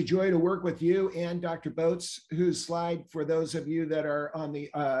 it's such a joy to work with you and Dr. Boats, whose slide, for those of you that are on the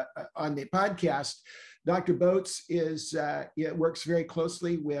podcast, Dr. Boats works very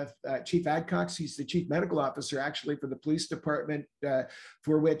closely with Chief Adcox. He's the Chief Medical Officer, actually, for the police department,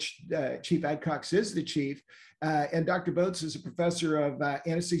 for which Chief Adcox is the chief. And Dr. Boats is a professor of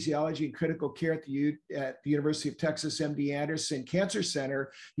anesthesiology and critical care at the University of Texas MD Anderson Cancer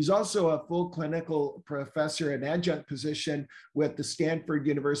Center. He's also a full clinical professor and adjunct position with the Stanford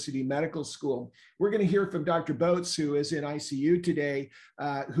University Medical School. We're going to hear from Dr. Boats, who is in ICU today,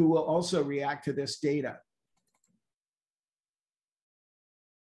 who will also react to this data.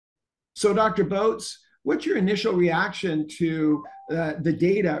 So, Dr. Boats, what's your initial reaction to the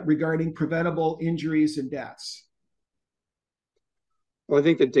data regarding preventable injuries and deaths? Well, I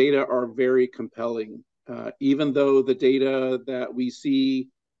think the data are very compelling. Even though the data that we see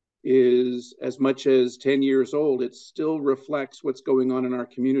is as much as 10 years old, it still reflects what's going on in our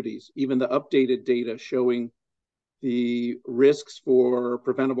communities. Even the updated data showing the risks for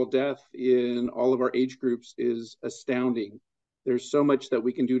preventable death in all of our age groups is astounding. There's so much that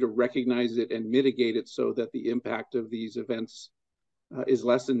we can do to recognize it and mitigate it so that the impact of these events is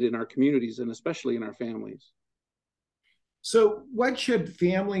lessened in our communities and especially in our families. So what should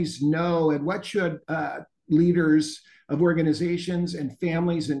families know, and what should leaders of organizations and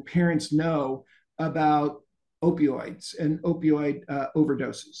families and parents know about opioids and opioid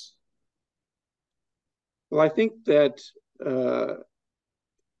overdoses? Well, I think that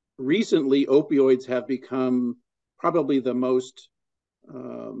recently opioids have become probably the most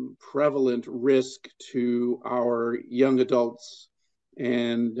prevalent risk to our young adults,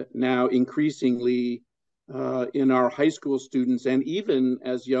 and now increasingly in our high school students, and even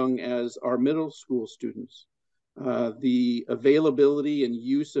as young as our middle school students. The availability and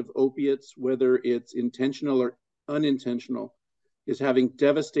use of opiates, whether it's intentional or unintentional, is having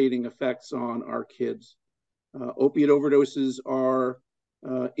devastating effects on our kids. Opiate overdoses are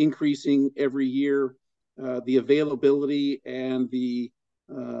increasing every year. The availability and the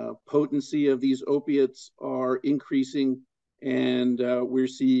potency of these opiates are increasing, and we're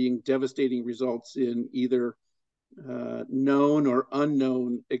seeing devastating results in either known or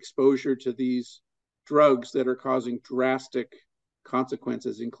unknown exposure to these drugs that are causing drastic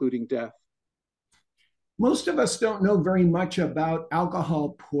consequences, including death. Most of us don't know very much about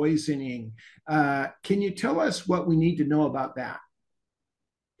alcohol poisoning. Can you tell us what we need to know about that?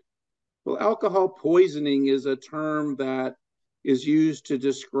 Well, alcohol poisoning is a term that is used to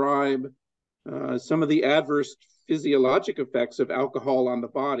describe some of the adverse physiologic effects of alcohol on the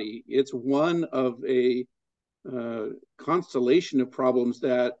body. It's one of a constellation of problems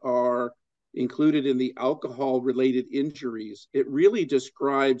that are included in the alcohol-related injuries. It really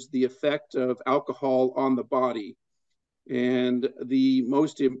describes the effect of alcohol on the body. And the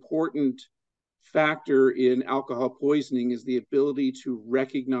most important factor in alcohol poisoning is the ability to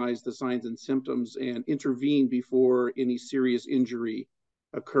recognize the signs and symptoms and intervene before any serious injury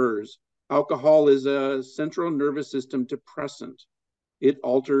occurs. Alcohol is a central nervous system depressant. It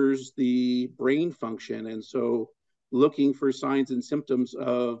alters the brain function. And so looking for signs and symptoms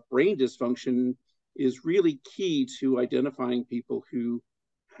of brain dysfunction is really key to identifying people who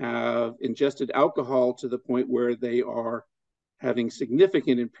have ingested alcohol to the point where they are having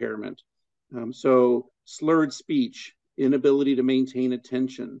significant impairment. So slurred speech, inability to maintain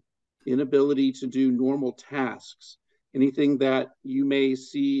attention, inability to do normal tasks, anything that you may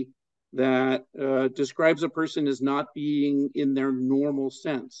see that describes a person as not being in their normal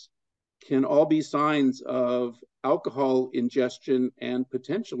sense, can all be signs of alcohol ingestion and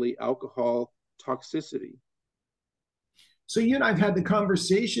potentially alcohol toxicity. So you and I've had the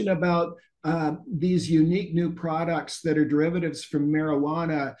conversation about these unique new products that are derivatives from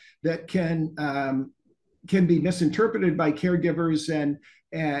marijuana that can be misinterpreted by caregivers,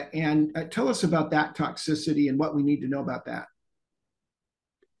 and tell us about that toxicity and what we need to know about that.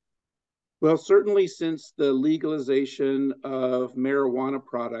 Well, certainly since the legalization of marijuana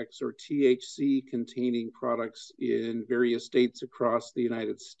products or THC containing products in various states across the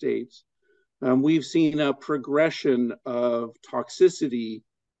United States, we've seen a progression of toxicity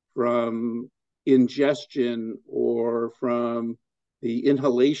from ingestion or from the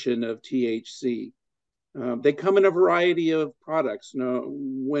inhalation of THC. They come in a variety of products. Now,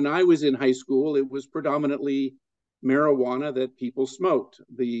 when I was in high school, it was predominantly marijuana that people smoked.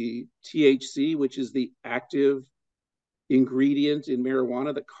 The THC, which is the active ingredient in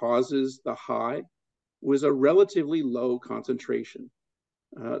marijuana that causes the high, was a relatively low concentration.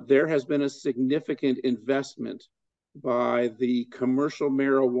 There has been a significant investment by the commercial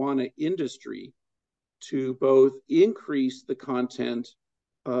marijuana industry to both increase the content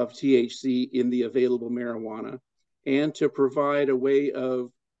of THC in the available marijuana and to provide a way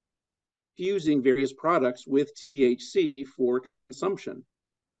of fusing various products with THC for consumption,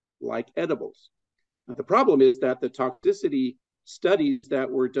 like edibles. Now, the problem is that the toxicity studies that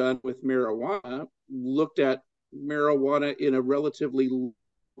were done with marijuana looked at marijuana in a relatively low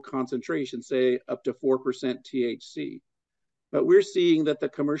concentration, say up to 4% THC. But we're seeing that the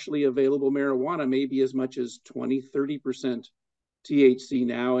commercially available marijuana may be as much as 20, 30% THC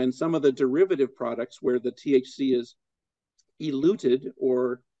now, and some of the derivative products where the THC is eluted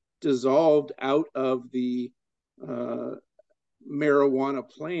or dissolved out of the marijuana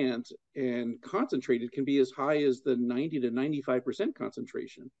plant and concentrated can be as high as the 90 to 95%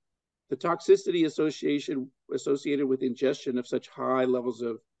 concentration. The toxicity associated with ingestion of such high levels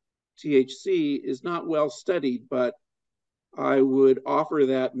of THC is not well studied, but I would offer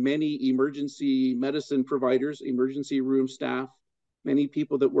that many emergency medicine providers, emergency room staff, many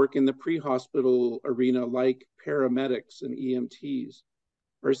people that work in the pre-hospital arena like paramedics and EMTs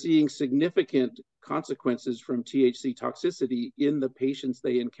are seeing significant consequences from THC toxicity in the patients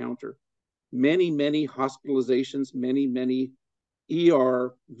they encounter. Many, many hospitalizations, many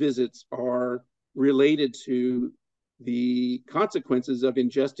ER visits are related to the consequences of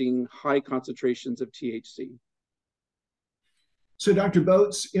ingesting high concentrations of THC. So, Dr.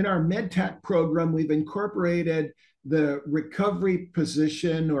 Boats, in our MedTech program, we've incorporated the recovery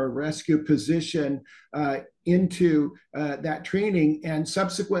position or rescue position into that training, and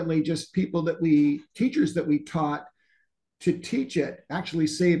subsequently just teachers that we taught to teach it actually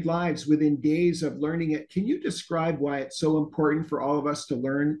saved lives within days of learning it. Can you describe why it's so important for all of us to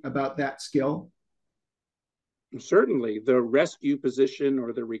learn about that skill? Certainly. The rescue position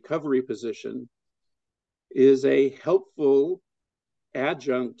or the recovery position is a helpful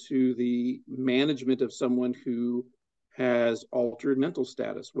adjunct to the management of someone who has altered mental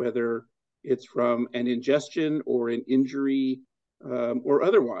status, whether it's from an ingestion or an injury or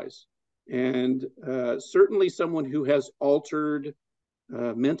otherwise. And certainly someone who has altered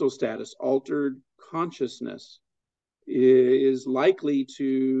mental status, altered consciousness, is likely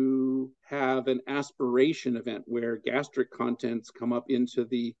to have an aspiration event where gastric contents come up into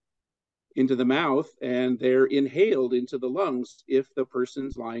the mouth and they're inhaled into the lungs if the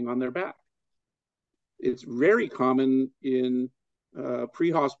person's lying on their back. It's very common in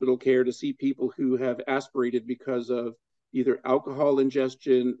pre-hospital care to see people who have aspirated because of either alcohol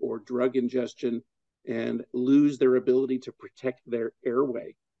ingestion or drug ingestion and lose their ability to protect their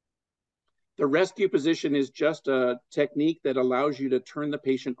airway. The rescue position is just a technique that allows you to turn the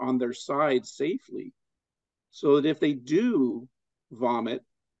patient on their side safely so that if they do vomit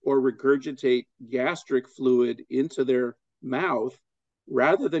or regurgitate gastric fluid into their mouth,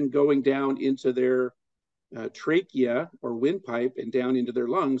 rather than going down into their trachea or windpipe and down into their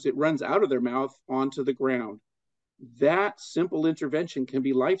lungs, it runs out of their mouth onto the ground. That simple intervention can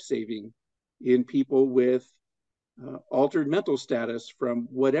be life-saving in people with altered mental status from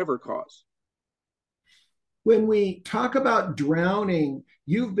whatever cause. When we talk about drowning,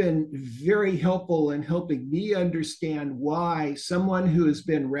 you've been very helpful in helping me understand why someone who has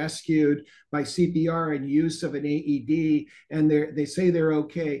been rescued by CPR and use of an AED, and they say they're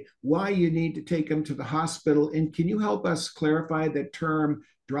okay, why you need to take them to the hospital. And can you help us clarify the term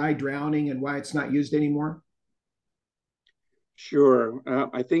dry drowning and why it's not used anymore? Sure.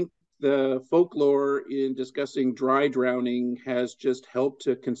 I think the folklore in discussing dry drowning has just helped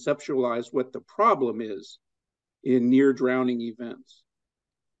to conceptualize what the problem is in near drowning events.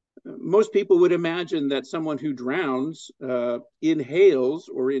 Most people would imagine that someone who drowns inhales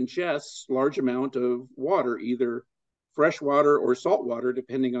or ingests large amount of water, either fresh water or salt water,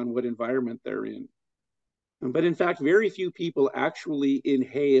 depending on what environment they're in. But in fact, very few people actually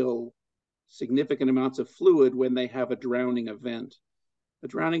inhale significant amounts of fluid when they have a drowning event. A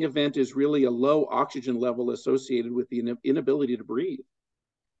drowning event is really a low oxygen level associated with the inability to breathe.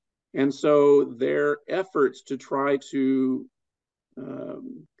 And so their efforts to try to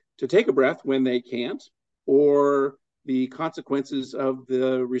take a breath when they can't, or the consequences of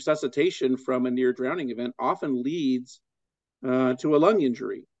the resuscitation from a near drowning event often leads to a lung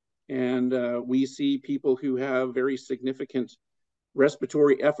injury. And we see people who have very significant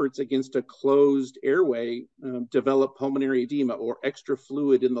respiratory efforts against a closed airway develop pulmonary edema or extra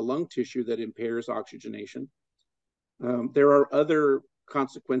fluid in the lung tissue that impairs oxygenation. There are other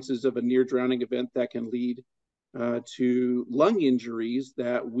consequences of a near drowning event that can lead to lung injuries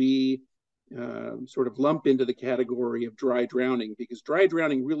that we sort of lump into the category of dry drowning, because dry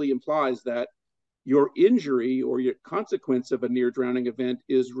drowning really implies that your injury or your consequence of a near drowning event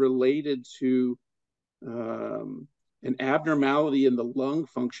is related to an abnormality in the lung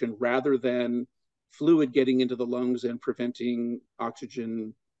function rather than fluid getting into the lungs and preventing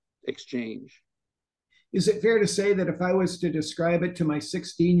oxygen exchange. Is it fair to say that if I was to describe it to my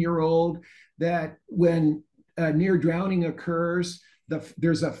 16-year-old, that when near drowning occurs,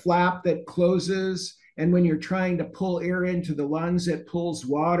 there's a flap that closes, and when you're trying to pull air into the lungs, it pulls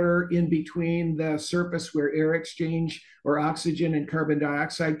water in between the surface where air exchange or oxygen and carbon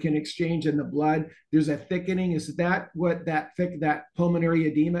dioxide can exchange in the blood? There's a thickening. Is that what that pulmonary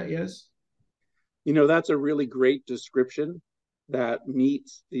edema is? You know, that's a really great description that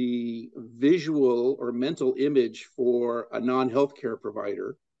meets the visual or mental image for a non-healthcare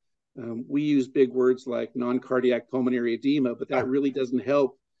provider. We use big words like non-cardiac pulmonary edema, but that really doesn't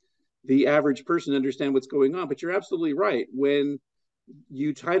help the average person understand what's going on. But you're absolutely right. When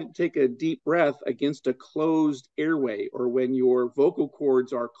you try to take a deep breath against a closed airway, or when your vocal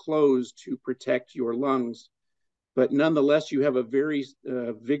cords are closed to protect your lungs, but nonetheless you have a very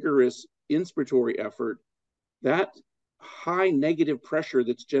vigorous inspiratory effort, that high negative pressure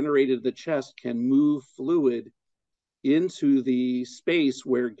that's generated in the chest can move fluid into the space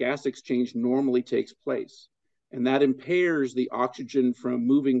where gas exchange normally takes place. And that impairs the oxygen from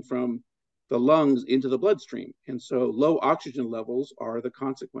moving from the lungs into the bloodstream. And so low oxygen levels are the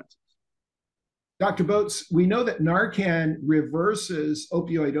consequences. Dr. Boats, we know that Narcan reverses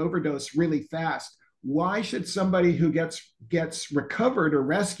opioid overdose really fast. Why should somebody who gets recovered or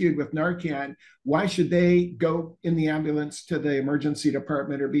rescued with Narcan, why should they go in the ambulance to the emergency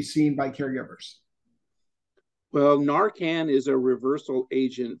department or be seen by caregivers? Well, Narcan is a reversal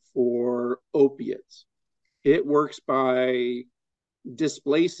agent for opiates. It works by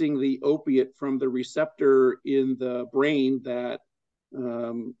displacing the opiate from the receptor in the brain that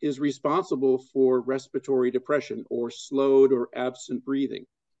is responsible for respiratory depression or slowed or absent breathing.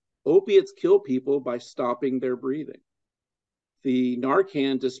 Opiates kill people by stopping their breathing. The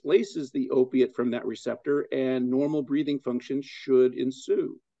Narcan displaces the opiate from that receptor, and normal breathing function should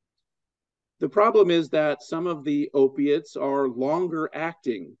ensue. The problem is that some of the opiates are longer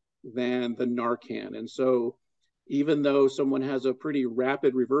acting than the Narcan. And so even though someone has a pretty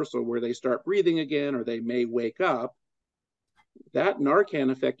rapid reversal where they start breathing again or they may wake up, that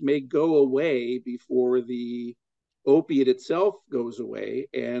Narcan effect may go away before the opiate itself goes away,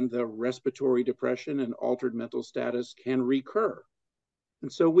 and the respiratory depression and altered mental status can recur.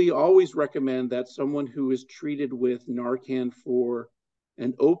 And so we always recommend that someone who is treated with Narcan for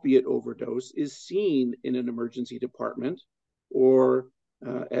an opiate overdose is seen in an emergency department, or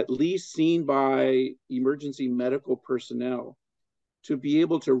at least seen by emergency medical personnel, to be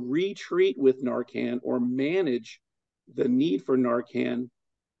able to retreat with Narcan or manage the need for Narcan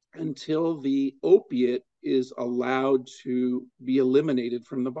until the opiate is allowed to be eliminated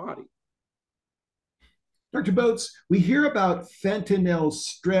from the body. Dr. Boats, we hear about fentanyl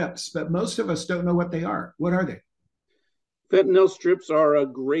strips, but most of us don't know what they are. What are they? Fentanyl strips are a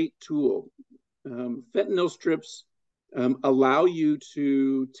great tool. Fentanyl strips allow you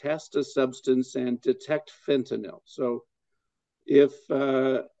to test a substance and detect fentanyl. So if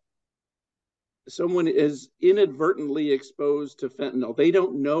someone is inadvertently exposed to fentanyl, they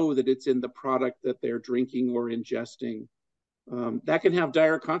don't know that it's in the product that they're drinking or ingesting. That can have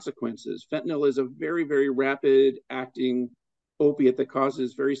dire consequences. Fentanyl is a very, very rapid acting opiate that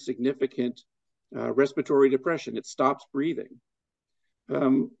causes very significant respiratory depression. It stops breathing.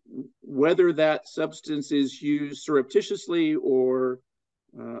 Whether that substance is used surreptitiously or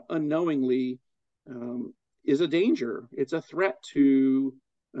unknowingly is a danger. It's a threat to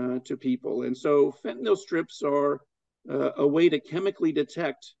people. And so fentanyl strips are a way to chemically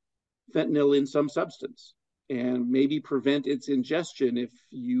detect fentanyl in some substance and maybe prevent its ingestion. If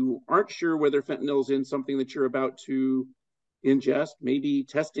you aren't sure whether fentanyl is in something that you're about to ingest, maybe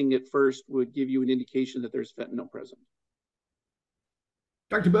testing it first would give you an indication that there's fentanyl present.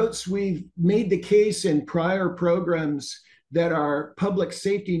 Dr. Boats, we've made the case in prior programs that our public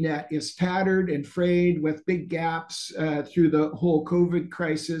safety net is tattered and frayed with big gaps through the whole COVID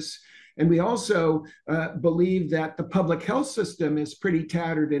crisis. And we also believe that the public health system is pretty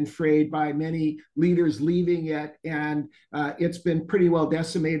tattered and frayed by many leaders leaving it. And it's been pretty well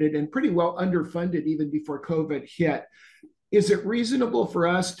decimated and pretty well underfunded even before COVID hit. Is it reasonable for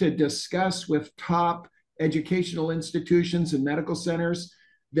us to discuss with top educational institutions and medical centers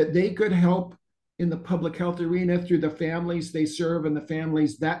that they could help in the public health arena through the families they serve and the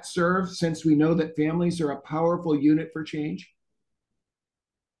families that serve, since we know that families are a powerful unit for change?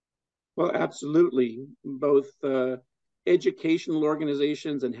 Well, absolutely. Both educational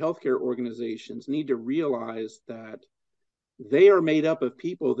organizations and healthcare organizations need to realize that they are made up of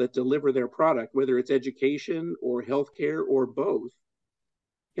people that deliver their product, whether it's education or healthcare or both.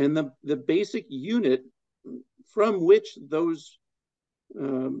 And the basic unit from which those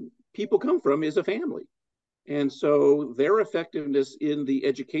people come from is a family. And so their effectiveness in the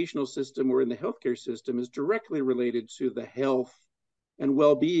educational system or in the healthcare system is directly related to the health and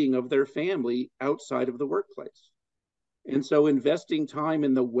well-being of their family outside of the workplace. And so investing time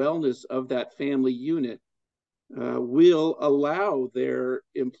in the wellness of that family unit will allow their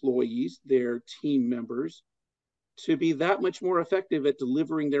employees, their team members, to be that much more effective at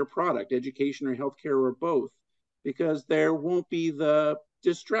delivering their product, education or healthcare or both, because there won't be the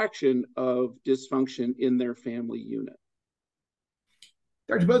distraction of dysfunction in their family unit.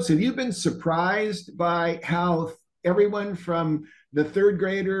 Dr. Boats, have you been surprised by how everyone from the third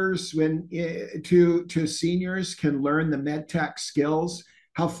graders to seniors can learn the med tech skills,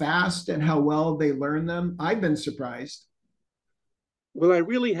 how fast and how well they learn them? I've been surprised. Well, I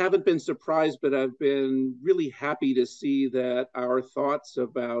really haven't been surprised, but I've been really happy to see that our thoughts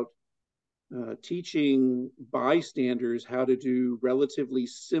about teaching bystanders how to do relatively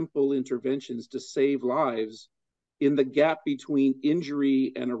simple interventions to save lives in the gap between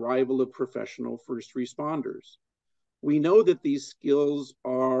injury and arrival of professional first responders. We know that these skills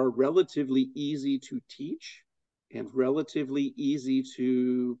are relatively easy to teach and relatively easy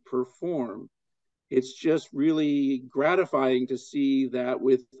to perform. It's just really gratifying to see that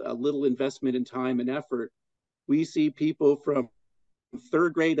with a little investment in time and effort, we see people from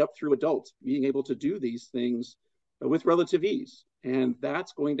third grade up through adults being able to do these things with relative ease. And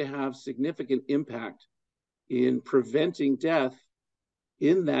that's going to have significant impact in preventing death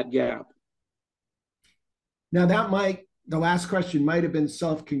in that gap. Now the last question might have been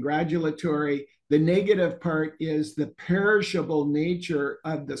self-congratulatory. The negative part is the perishable nature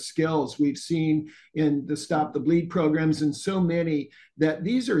of the skills we've seen in the Stop the Bleed programs and so many, that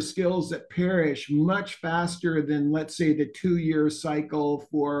these are skills that perish much faster than, let's say, the 2-year cycle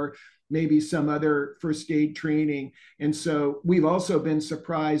for maybe some other first aid training. And so we've also been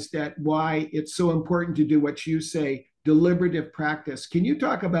surprised at why it's so important to do what you say, deliberative practice. Can you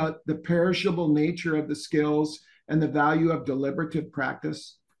talk about the perishable nature of the skills and the value of deliberative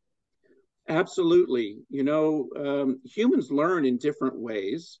practice? Absolutely. You know, humans learn in different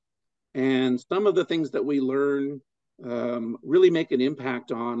ways, and some of the things that we learn really make an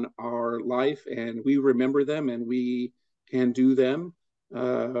impact on our life, and we remember them and we can do them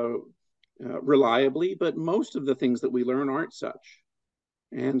reliably, but most of the things that we learn aren't such.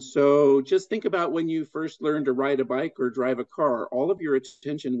 And so just think about when you first learned to ride a bike or drive a car, all of your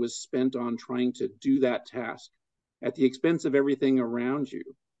attention was spent on trying to do that task at the expense of everything around you.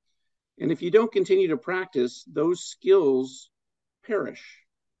 And if you don't continue to practice, those skills perish.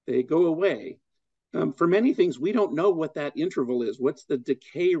 They go away. For many things, we don't know what that interval is. What's the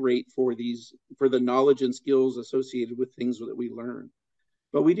decay rate for the knowledge and skills associated with things that we learn?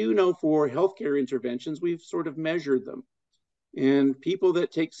 But we do know for healthcare interventions, we've sort of measured them. And people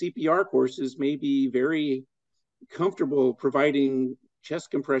that take CPR courses may be very comfortable providing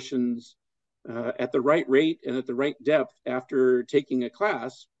chest compressions at the right rate and at the right depth after taking a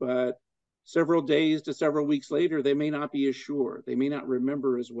class, but several days to several weeks later, they may not be as sure. They may not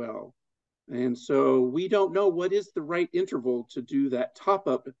remember as well. And so we don't know what is the right interval to do that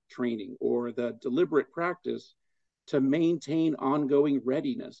top-up training or the deliberate practice to maintain ongoing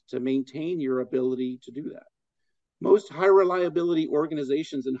readiness, to maintain your ability to do that. Most high reliability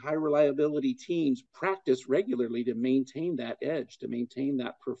organizations and high reliability teams practice regularly to maintain that edge, to maintain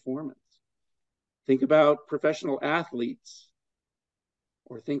that performance. Think about professional athletes,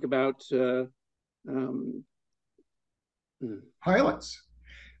 or think about pilots.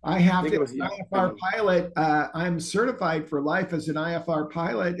 I have to, as an yeah, IFR pilot, I'm certified for life as an IFR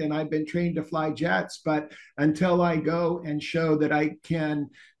pilot, and I've been trained to fly jets. But until I go and show that I can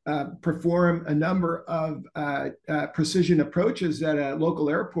perform a number of precision approaches at a local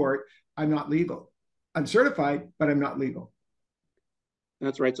airport, I'm not legal. I'm certified, but I'm not legal.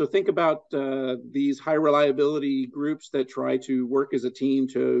 That's right. So think about these high reliability groups that try to work as a team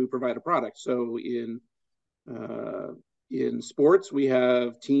to provide a product. So in sports, we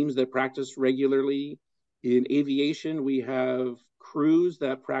have teams that practice regularly. In aviation, we have crews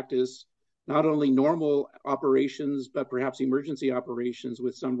that practice not only normal operations, but perhaps emergency operations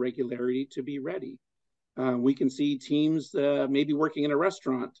with some regularity to be ready. We can see teams maybe working in a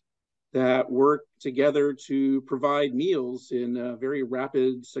restaurant that work together to provide meals in a very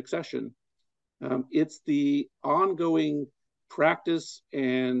rapid succession. It's the ongoing practice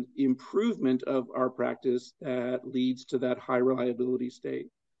and improvement of our practice that leads to that high reliability state.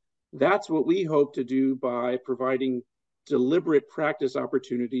 That's what we hope to do by providing deliberate practice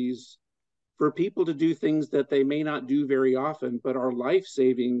opportunities for people to do things that they may not do very often, but are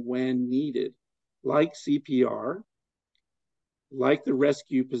life-saving when needed, like CPR, like the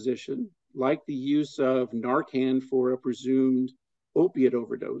rescue position, like the use of Narcan for a presumed opiate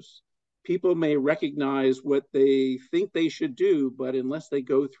overdose. People may recognize what they think they should do, but unless they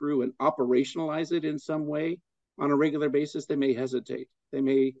go through and operationalize it in some way on a regular basis, they may hesitate. They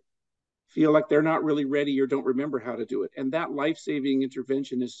may feel like they're not really ready or don't remember how to do it. And that life-saving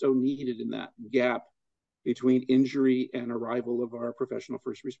intervention is so needed in that gap between injury and arrival of our professional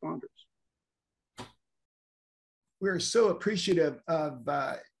first responders. We're so appreciative of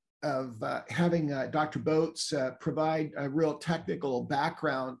having Dr. Boats provide a real technical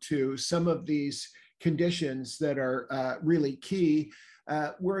background to some of these conditions that are really key.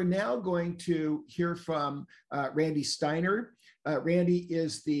 We're now going to hear from Randy Steiner. Randy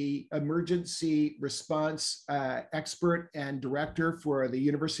is the emergency response expert and director for the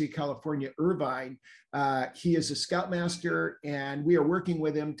University of California, Irvine. He is a Scoutmaster, and we are working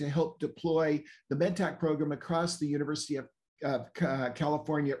with him to help deploy the MEDTAC program across the University of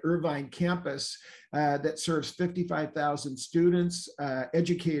California Irvine campus that serves 55,000 students,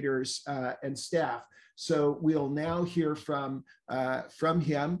 educators, and staff. So we'll now hear from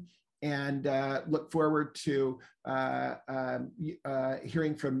him, and look forward to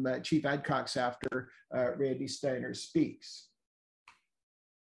hearing from Chief Adcox after Randy Steiner speaks.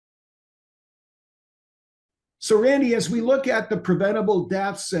 So Randy, as we look at the preventable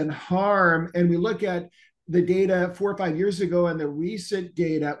deaths and harm, and we look at the data 4 or 5 years ago and the recent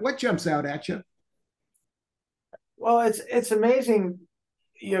data, what jumps out at you? Well, it's amazing,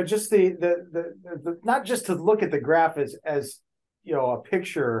 you know, just the not just to look at the graph as you know, a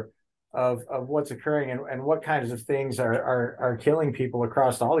picture of what's occurring and what kinds of things are killing people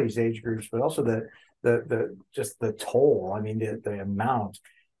across all these age groups, but also the just the toll. I mean, the amount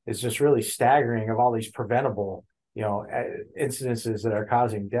is just really staggering of all these preventable, you know, incidences that are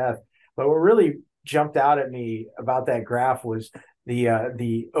causing death. But what really jumped out at me about that graph was the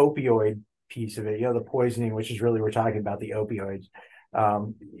opioid piece of it, you know, the poisoning, which is really, we're talking about the opioids,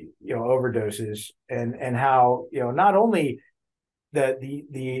 you know, overdoses, and how, you know, not only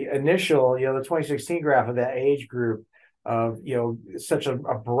the initial, you know, the 2016 graph of that age group of, you know, such a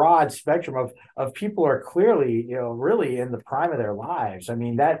broad spectrum of people are clearly, you know, really in the prime of their lives. I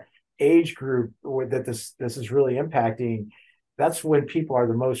mean, that age group that this is really impacting, that's when people are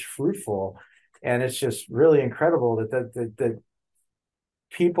the most fruitful. And it's just really incredible that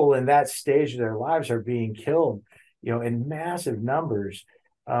people in that stage of their lives are being killed, you know, in massive numbers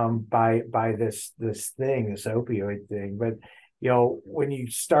by this opioid thing. But, you know, when you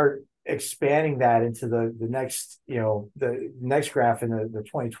start expanding that into the next, the next graph in the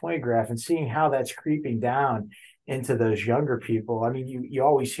 2020 graph, and seeing how that's creeping down into those younger people. I mean, you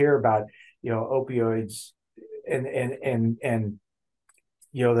always hear about, opioids and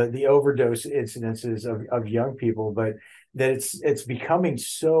the overdose incidences of young people, but that it's becoming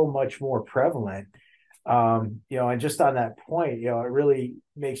so much more prevalent. And just on that point, it really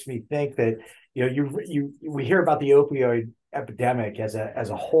makes me think that, we hear about the opioid epidemic as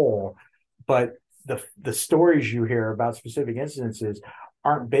a whole, but the stories you hear about specific incidences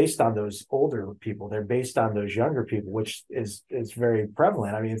aren't based on those older people. They're based on those younger people, which is very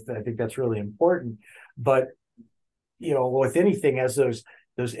prevalent. I mean, I think that's really important. But, with anything, as those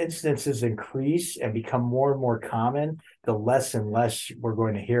incidences increase and become more and more common, the less and less we're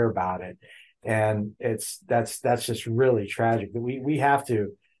going to hear about it. And that's just really tragic. That we have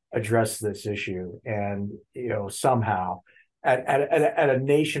to address this issue, and somehow at a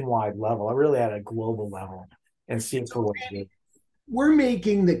nationwide level, or really at a global level, and see it for what it is. We're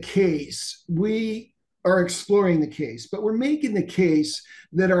making the case, we are exploring the case, but we're making the case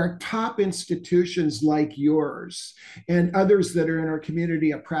that our top institutions like yours and others that are in our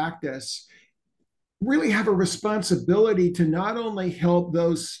community of practice really have a responsibility to not only help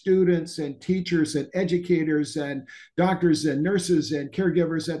those students and teachers and educators and doctors and nurses and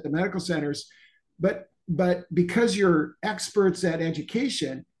caregivers at the medical centers, but because you're experts at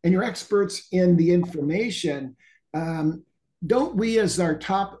education and you're experts in the information, don't we as our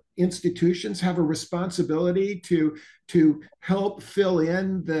top institutions have a responsibility to help fill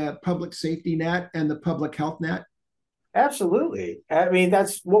in the public safety net and the public health net? Absolutely. I mean,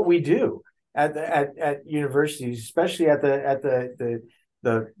 that's what we do at universities, especially at the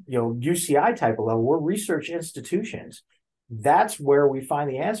UCI type of level. We're research institutions. That's where we find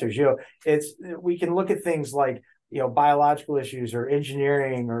the answers. We can look at things like biological issues or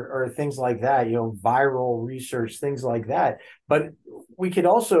engineering or things like that, viral research, things like that. But we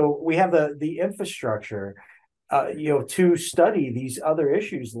have the infrastructure, to study these other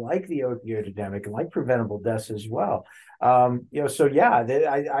issues like the opioid epidemic and like preventable deaths as well. I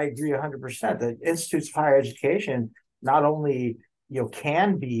agree 100% that institutes of higher education not only,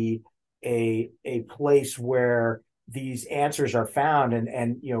 can be a place where these answers are found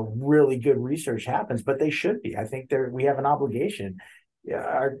and really good research happens, but they should be. I think we have an obligation.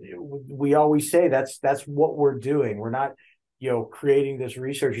 We always say that's what we're doing. We're not creating this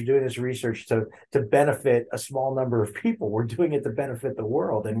research or doing this research to benefit a small number of people. We're doing it to benefit the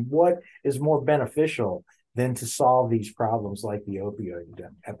world. And what is more beneficial than to solve these problems like the opioid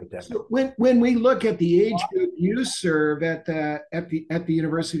epidemic? So when we look at the age group you serve at the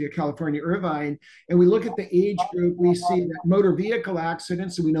University of California, Irvine, and we look at the age group, we see that motor vehicle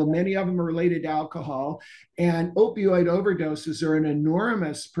accidents, and we know many of them are related to alcohol, and opioid overdoses are an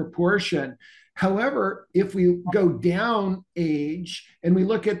enormous proportion. However, if we go down age and we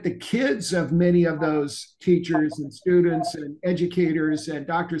look at the kids of many of those teachers and students and educators and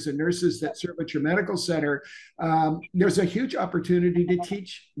doctors and nurses that serve at your medical center, there's a huge opportunity to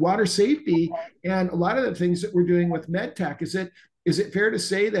teach water safety and a lot of the things that we're doing with MedTech. Is it fair to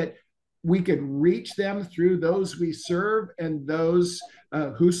say that we could reach them through those we serve and those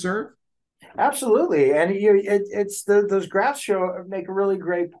who serve? Absolutely. And those graphs make a really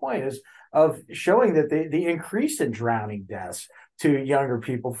great point of showing that the increase in drowning deaths to younger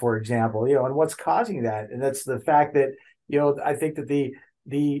people, for example, and what's causing that. And that's the fact that, I think that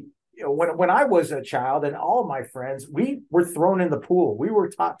when I was a child and all of my friends, we were thrown in the pool. We were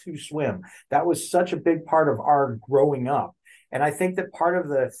taught to swim. That was such a big part of our growing up. And I think that part of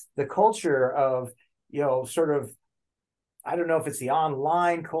the culture of, sort of, I don't know if it's the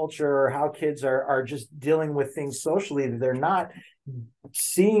online culture or how kids are just dealing with things socially, that they're not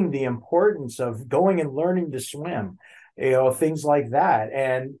seeing the importance of going and learning to swim, things like that.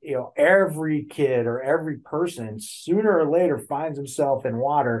 And, every kid or every person sooner or later finds himself in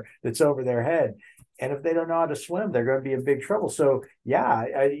water that's over their head. And if they don't know how to swim, they're going to be in big trouble. So,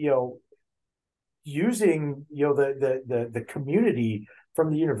 using, the community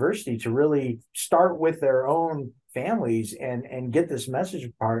from the university to really start with their own families and get this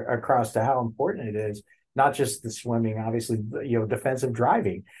message across to how important it is. Not just the swimming, obviously, defensive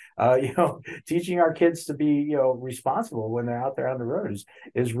driving, teaching our kids to be, responsible when they're out there on the road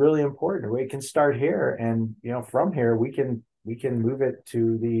is really important. We can start here, and, from here, we can move it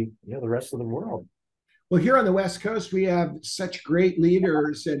to the rest of the world. Well, here on the West Coast, we have such great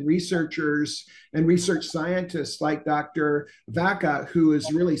leaders and researchers and research scientists like Dr. Vaca, who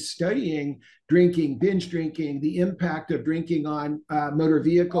is really studying drinking, binge drinking, the impact of drinking on motor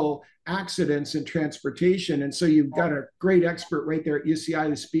vehicle accidents in transportation. And so you've got a great expert right there at UCI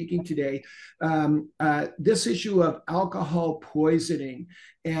who's speaking today. This issue of alcohol poisoning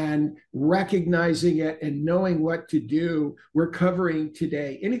and recognizing it and knowing what to do, we're covering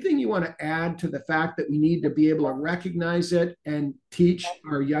today. Anything you want to add to the fact that we need to be able to recognize it and teach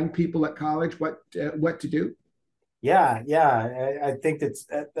our young people at college what to do? Yeah, I think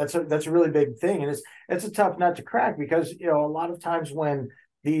that's a really big thing, and it's a tough nut to crack because a lot of times when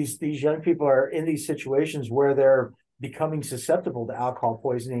these young people are in these situations where they're becoming susceptible to alcohol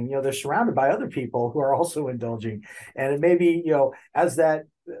poisoning, they're surrounded by other people who are also indulging, and it may be as that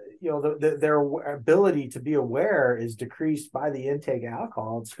their ability to be aware is decreased by the intake of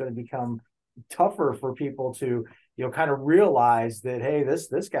alcohol, it's going to become tougher for people to kind of realize that, hey,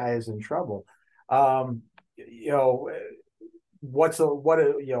 this guy is in trouble. What's a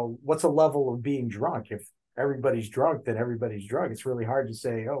level of being drunk? If everybody's drunk, then everybody's drunk. It's really hard to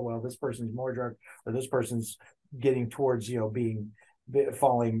say, oh well, this person's more drunk or this person's getting towards being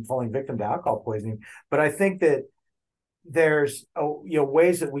falling victim to alcohol poisoning. But I think that there's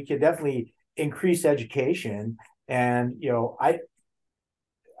ways that we can definitely increase education and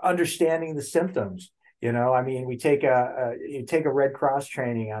understanding the symptoms. We take you take a Red Cross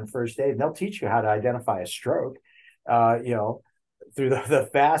training on first aid, and they'll teach you how to identify a stroke, through the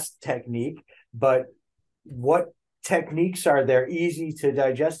FAST technique. But what techniques are there, easy to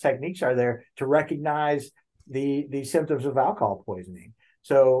digest techniques are there to recognize the symptoms of alcohol poisoning?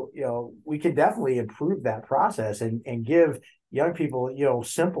 So, we can definitely improve that process and give young people,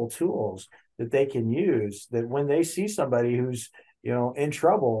 simple tools that they can use, that when they see somebody who's, in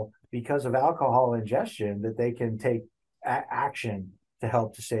trouble because of alcohol ingestion, that they can take action to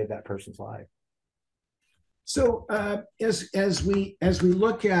help to save that person's life. So as we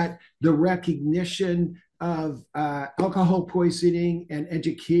look at the recognition of alcohol poisoning and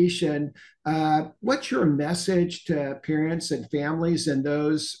education, what's your message to parents and families and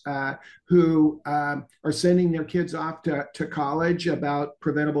those who are sending their kids off to college about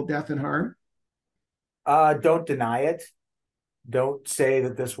preventable death and harm? Don't deny it. Don't say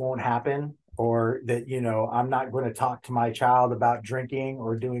that this won't happen, or that, I'm not going to talk to my child about drinking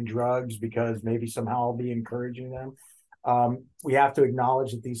or doing drugs because maybe somehow I'll be encouraging them. We have to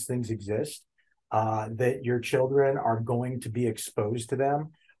acknowledge that these things exist, that your children are going to be exposed to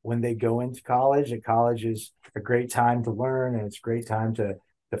them when they go into college. And college is a great time to learn, and it's a great time to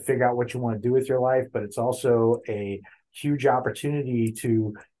figure out what you want to do with your life, but it's also a huge opportunity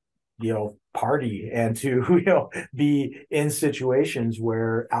to party and to be in situations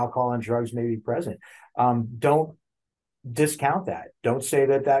where alcohol and drugs may be present. Don't discount that. Don't say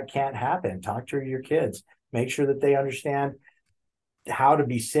that can't happen. Talk to your kids. Make sure that they understand how to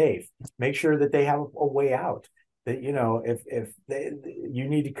be safe. Make sure that they have a way out. That if you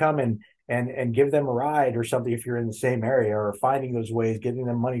need to come and give them a ride or something, if you're in the same area, or finding those ways, giving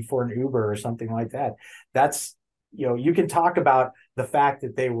them money for an Uber or something like that. That's you can talk about the fact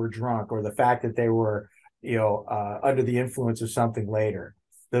that they were drunk or the fact that they were, under the influence of something later.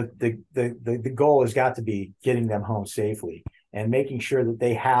 The goal has got to be getting them home safely and making sure that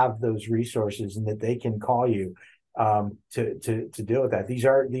they have those resources and that they can call you to deal with that.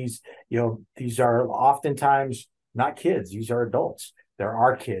 These are oftentimes not kids. These are adults. They're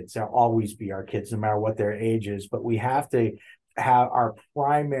our kids. They'll always be our kids, no matter what their age is. But we have to have our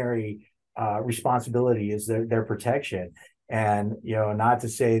primary responsibility is their protection, and not to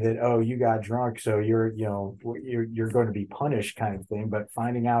say that, oh, you got drunk, so you're going to be punished, kind of thing, but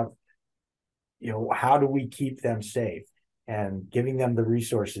finding out how do we keep them safe and giving them the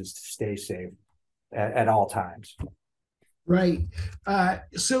resources to stay safe at all times. Right.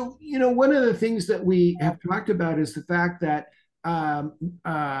 So one of the things that we have talked about is the fact that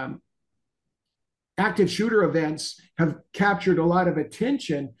active shooter events have captured a lot of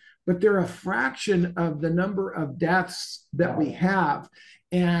attention, but they're a fraction of the number of deaths that we have.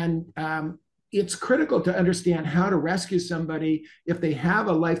 And it's critical to understand how to rescue somebody if they have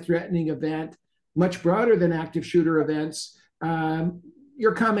a life-threatening event, much broader than active shooter events.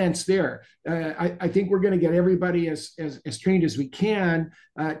 Your comments there. I think we're going to get everybody as trained as we can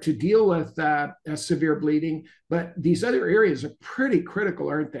to deal with severe bleeding, but these other areas are pretty critical,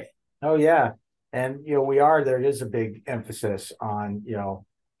 aren't they? Oh, yeah. And, there is a big emphasis on,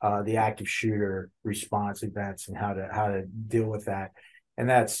 the active shooter response events and how to deal with that. And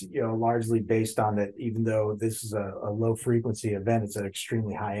that's, largely based on that, even though this is a low frequency event, it's an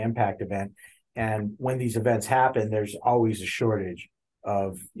extremely high impact event. And when these events happen, there's always a shortage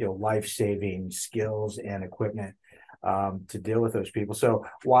of, life-saving skills and equipment to deal with those people. So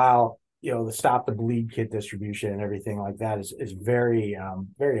while the stop the bleed kit distribution and everything like that is very,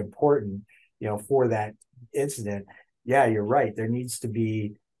 very important, for that incident. Yeah, you're right. There needs to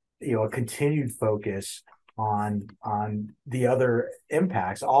be, a continued focus on the other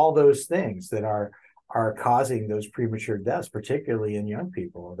impacts, all those things that are causing those premature deaths, particularly in young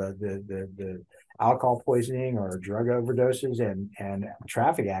people, the alcohol poisoning or drug overdoses and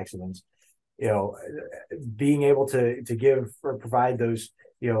traffic accidents. Being able to give or provide those,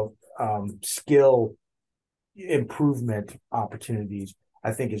 skill improvement opportunities,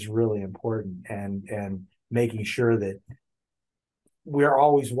 I think is really important, and making sure that we're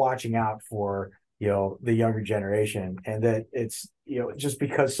always watching out for, the younger generation, and that it's, just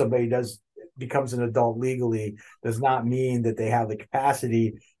because somebody becomes an adult legally does not mean that they have the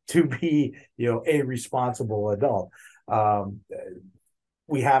capacity to be, a responsible adult.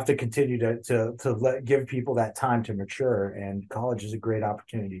 We have to continue to give people that time to mature, and college is a great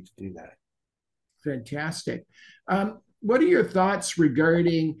opportunity to do that. Fantastic. What are your thoughts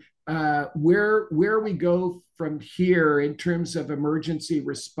regarding where we go from here in terms of emergency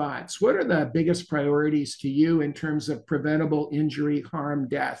response? What are the biggest priorities to you in terms of preventable injury, harm,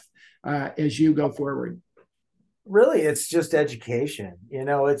 death as you go forward? Really, it's just education.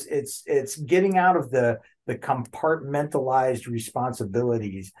 It's getting out of the compartmentalized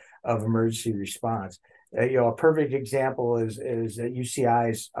responsibilities of emergency response. A perfect example is at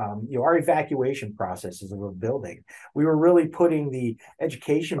UCI's, our evacuation processes of a building. We were really putting the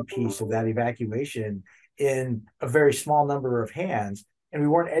education piece of that evacuation in a very small number of hands, and we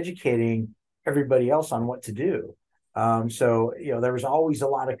weren't educating everybody else on what to do. So there was always a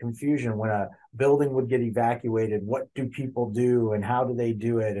lot of confusion when a building would get evacuated. What do people do, and how do they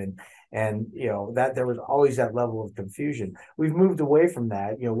do it? And that there was always that level of confusion. We've moved away from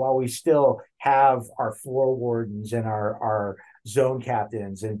that. While we still have our floor wardens and our zone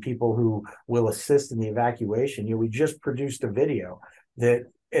captains and people who will assist in the evacuation, we just produced a video that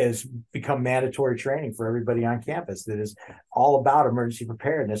has become mandatory training for everybody on campus that is all about emergency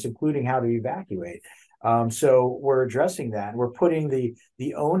preparedness, including how to evacuate. So we're addressing that. We're putting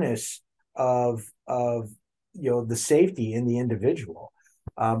the onus of the safety in the individual.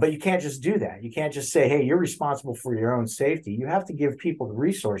 But you can't just do that. You can't just say, hey, you're responsible for your own safety. You have to give people the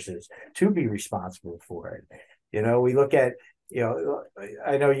resources to be responsible for it. We look at,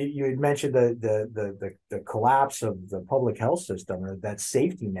 I know you had mentioned the collapse of the public health system, that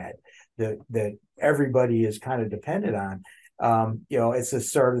safety net that everybody is kind of dependent on. It's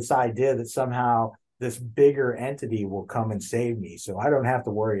this idea that somehow this bigger entity will come and save me, so I don't have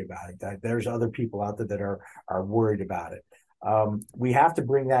to worry about it. There's other people out there that are worried about it. We have to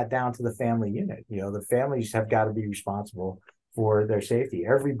bring that down to the family unit. The families have got to be responsible for their safety.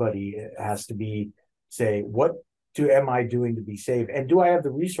 Everybody has to say, what am I doing to be safe? And do I have the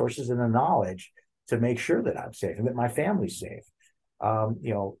resources and the knowledge to make sure that I'm safe and that my family's safe? I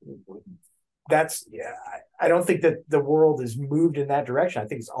don't think that the world has moved in that direction. I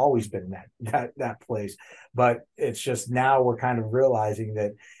think it's always been that place, but it's just now we're kind of realizing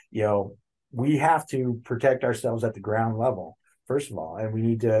that, we have to protect ourselves at the ground level, first of all, and we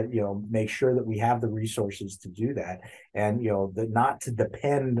need to, make sure that we have the resources to do that, and not to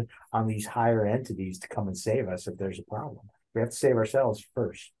depend on these higher entities to come and save us if there's a problem. We have to save ourselves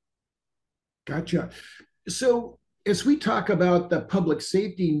first. Gotcha. So as we talk about the public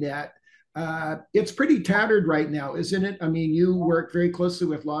safety net, it's pretty tattered right now, isn't it? I mean, you work very closely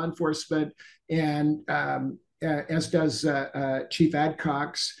with law enforcement, and as does Chief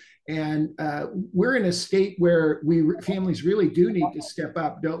Adcox. And we're in a state where families really do need to step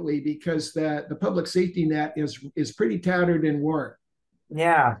up, don't we? Because the public safety net is pretty tattered and worn.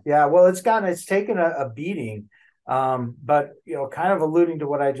 Yeah. Well, it's taken a beating, but kind of alluding to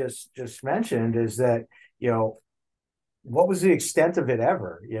what I just mentioned is that what was the extent of it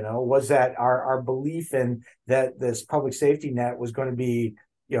ever? Was that our belief in that this public safety net was going to be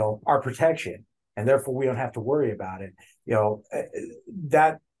our protection, and therefore we don't have to worry about it?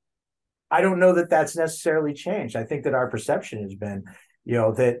 That. I don't know that that's necessarily changed. I think that our perception has been,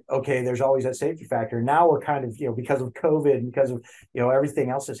 that, okay, there's always that safety factor. Now we're kind of, because of COVID and because of, everything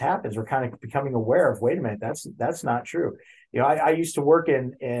else that happens, we're kind of becoming aware of, wait a minute, that's not true. I used to work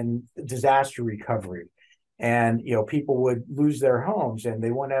in disaster recovery, and, people would lose their homes and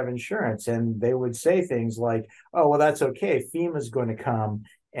they wouldn't have insurance, and they would say things like, oh, well, that's okay. FEMA's going to come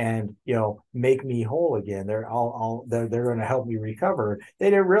and make me whole again. They're going to help me recover. They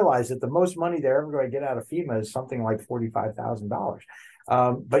didn't realize that the most money they're ever going to get out of FEMA is something like $45,000.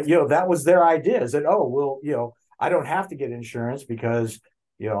 But that was their idea, is that, oh, well, I don't have to get insurance because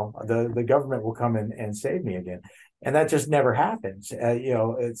the government will come in and save me again. And that just never happens.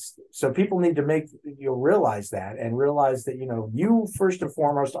 It's so people need to realize that, and realize that, you first and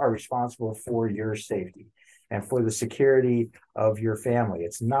foremost are responsible for your safety and for the security of your family.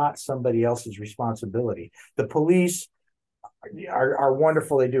 It's not somebody else's responsibility. The police are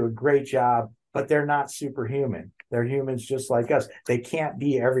wonderful. They do a great job, but they're not superhuman. They're humans just like us. They can't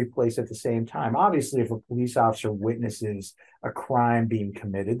be every place at the same time. Obviously, if a police officer witnesses a crime being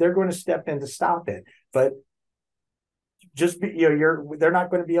committed, they're going to step in to stop it. But they're not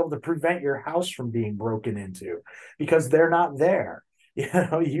going to be able to prevent your house from being broken into, because they're not there.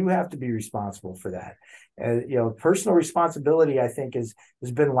 You have to be responsible for that. Personal responsibility, I think, has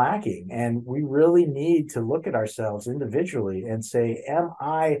been lacking, and we really need to look at ourselves individually and say, am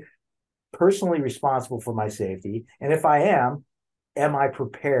I personally responsible for my safety? And if I am I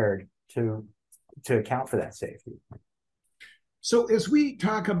prepared to account for that safety? So as we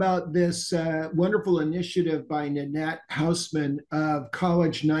talk about this wonderful initiative by Nanette Hausman of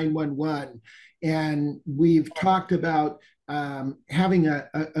College 911, and we've talked about having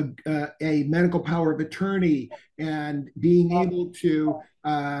a medical power of attorney and being able to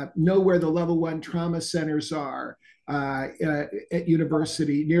know where the level 1 trauma centers are at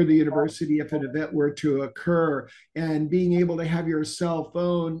university, near the university, if an event were to occur, and being able to have your cell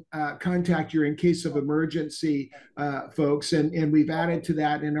phone contact you in case of emergency, folks. And we've added to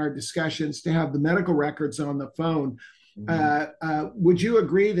that in our discussions to have the medical records on the phone. Would you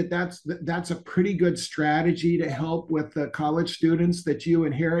agree that that's a pretty good strategy to help with the college students that you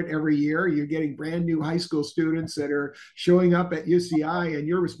inherit every year? You're getting brand new high school students that are showing up at UCI, and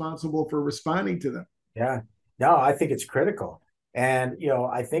you're responsible for responding to them. Yeah, no, I think it's critical, and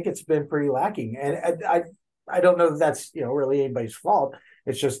I think it's been pretty lacking, and I don't know that that's really anybody's fault.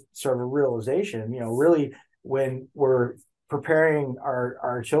 It's just sort of a realization. Really, when we're preparing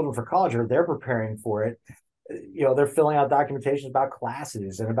our children for college, or they're preparing for it, they're filling out documentation about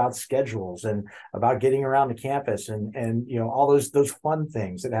classes and about schedules and about getting around the campus and all those fun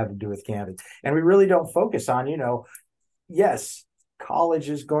things that have to do with campus. And we really don't focus on, yes, college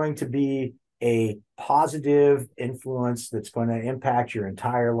is going to be a positive influence that's going to impact your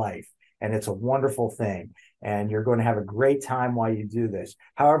entire life. And it's a wonderful thing. And you're going to have a great time while you do this.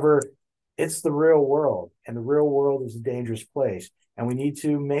 However, it's the real world, and the real world is a dangerous place. And we need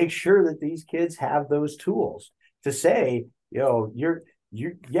to make sure that these kids have those tools to say,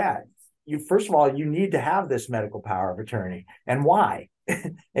 first of all, you need to have this medical power of attorney, and why?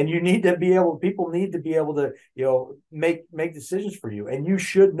 And people need to be able to, make decisions for you. And you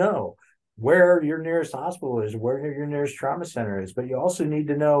should know where your nearest hospital is, where your nearest trauma center is. But you also need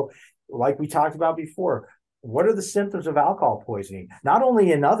to know, like we talked about before, what are the symptoms of alcohol poisoning, not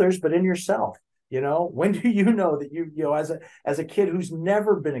only in others, but in yourself? When do you know that as a kid who's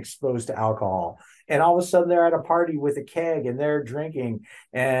never been exposed to alcohol, and all of a sudden they're at a party with a keg and they're drinking,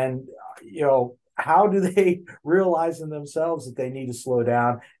 and how do they realize in themselves that they need to slow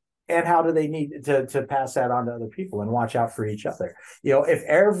down, and how do they need to pass that on to other people and watch out for each other? If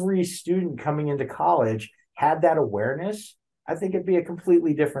every student coming into college had that awareness, I think it'd be a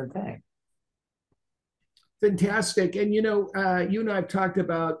completely different thing. Fantastic. And, you and I have talked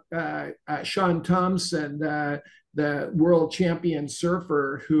about Sean Thompson, the world champion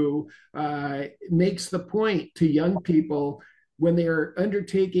surfer, who makes the point to young people when they are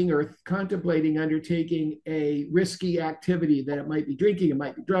undertaking or contemplating undertaking a risky activity, that it might be drinking, it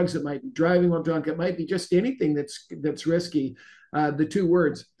might be drugs, it might be driving while drunk, it might be just anything that's risky. The 2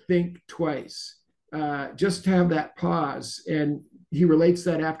 words, think twice. Just to have that pause. And he relates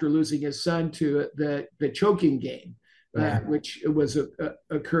that after losing his son to the choking game, which was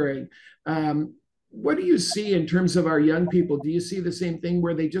occurring. What do you see in terms of our young people? Do you see the same thing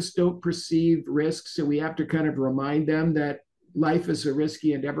where they just don't perceive risks, and we have to kind of remind them that life is a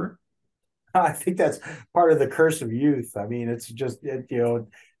risky endeavor? I think that's part of the curse of youth. I mean, it's just,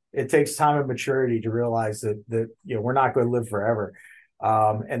 it takes time and maturity to realize that we're not going to live forever,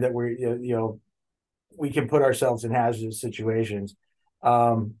 and that we can put ourselves in hazardous situations.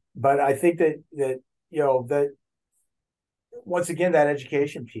 But I think that once again, that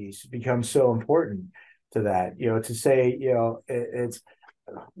education piece becomes so important to that, to say,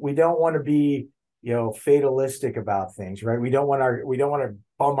 we don't want to be, fatalistic about things, right? We don't want to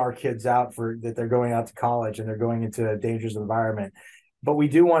bum our kids out for that they're going out to college and they're going into a dangerous environment. But we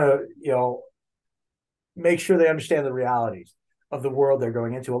do want to, make sure they understand the realities of the world they're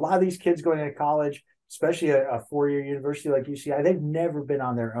going into. A lot of these kids going into college, especially a 4-year university like UCI, they've never been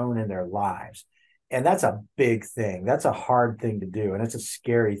on their own in their lives. And that's a big thing. That's a hard thing to do. And it's a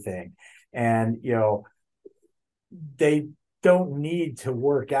scary thing. And, don't need to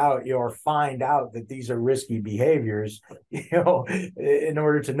work out, or find out that these are risky behaviors, in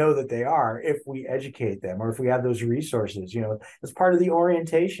order to know that they are, if we educate them, or if we have those resources, as part of the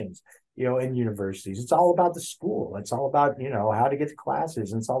orientations, in universities. It's all about the school. It's all about, how to get to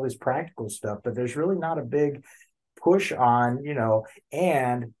classes, and it's all this practical stuff, but there's really not a big push on,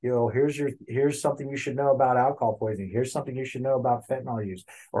 here's something you should know about alcohol poisoning. Here's something you should know about fentanyl use,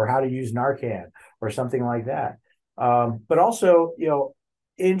 or how to use Narcan, or something like that. But also,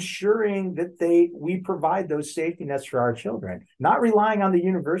 ensuring that we provide those safety nets for our children, not relying on the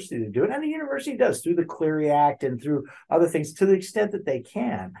university to do it. And the university does through the Clery Act and through other things to the extent that they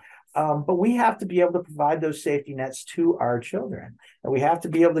can. But we have to be able to provide those safety nets to our children. And we have to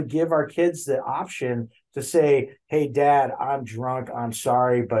be able to give our kids the option to say, hey, Dad, I'm drunk. I'm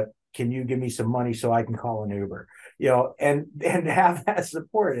sorry, but can you give me some money so I can call an Uber? And have that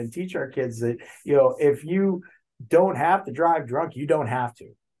support, and teach our kids that, if you don't have to drive drunk, you don't have to.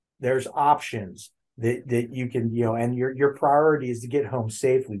 There's options that you can, and your priority is to get home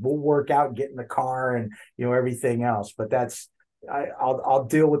safely. We'll work out, get in the car, and everything else. But I'll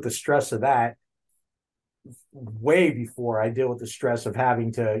deal with the stress of that way before I deal with the stress of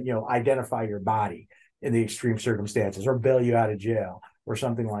having to, identify your body in the extreme circumstances, or bail you out of jail, or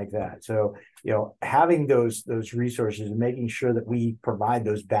something like that. So, having those resources, and making sure that we provide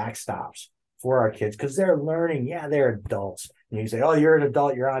those backstops for our kids, because they're learning. Yeah, they're adults. And you say, oh, you're an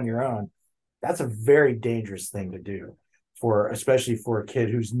adult, you're on your own. That's a very dangerous thing to do, especially for a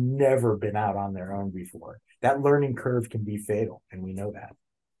kid who's never been out on their own before. That learning curve can be fatal, and we know that.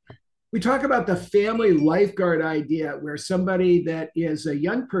 We talk about the family lifeguard idea, where somebody that is a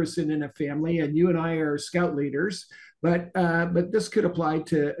young person in a family, and you and I are scout leaders, but this could apply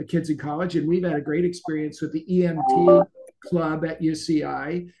to kids in college. And we've had a great experience with the EMT club at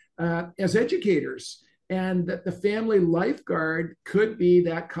UCI as educators. And that the family lifeguard could be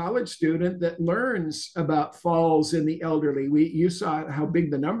that college student that learns about falls in the elderly. You saw how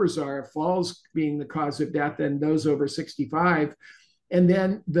big the numbers are, falls being the cause of death in those over 65. And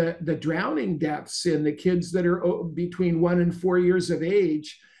then the drowning deaths in the kids that are between 1 and 4 years of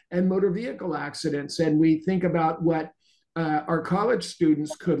age, and motor vehicle accidents. And we think about what our college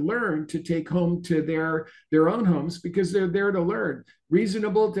students could learn to take home to their own homes, because they're there to learn.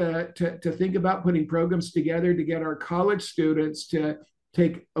 Reasonable to think about putting programs together to get our college students to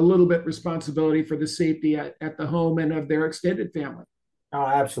take a little bit responsibility for the safety at the home and of their extended family. Oh,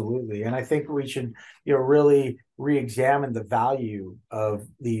 absolutely. And I think we should, really re-examine the value of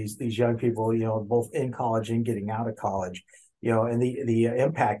these young people, both in college and getting out of college, and the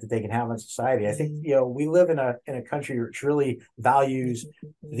impact that they can have on society. I think, we live in a country which really values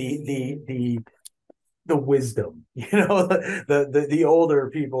the wisdom, the older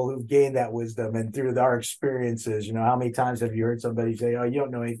people who've gained that wisdom, and through our experiences, how many times have you heard somebody say, oh, you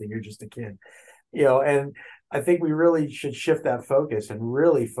don't know anything, you're just a kid, and I think we really should shift that focus and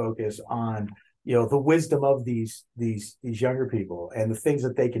really focus on, the wisdom of these younger people, and the things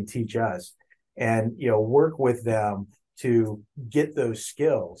that they can teach us, and, work with them to get those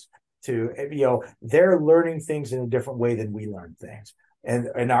skills they're learning things in a different way than we learn things.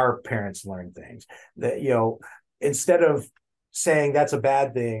 And our parents learn things that, instead of saying that's a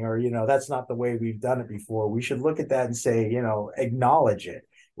bad thing, or, that's not the way we've done it before, we should look at that and say, acknowledge it,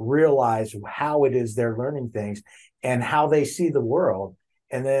 realize how it is they're learning things and how they see the world,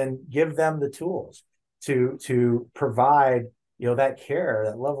 and then give them the tools to provide, that care,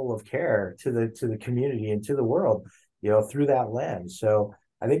 that level of care to the community and to the world, through that lens. So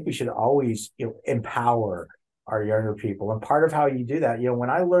I think we should always, empower our younger people. And part of how you do that, when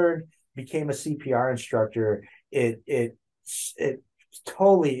I became a CPR instructor, it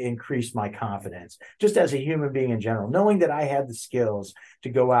totally increased my confidence just as a human being in general, knowing that I had the skills to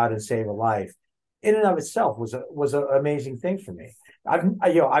go out and save a life in and of itself was an amazing thing for me.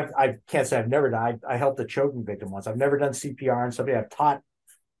 I can't say I've never done. I helped a choking victim once. I've never done CPR on somebody. I've taught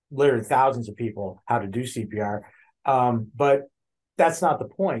literally thousands of people how to do CPR. But that's not the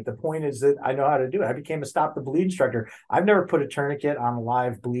point. The point is that I know how to do it. I became a stop the bleed instructor. I've never put a tourniquet on a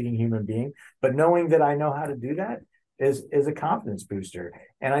live bleeding human being, but knowing that I know how to do that is a confidence booster.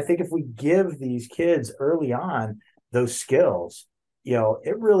 And I think if we give these kids early on those skills,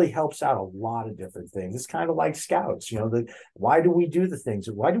 it really helps out a lot of different things. It's kind of like scouts, why do we do the things?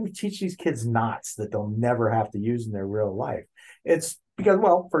 Why do we teach these kids knots that they'll never have to use in their real life? It's because,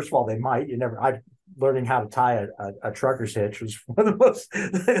 well, first of all, they might. Learning how to tie a trucker's hitch was one of the most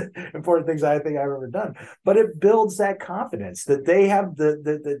important things I think I've ever done. But it builds that confidence that they have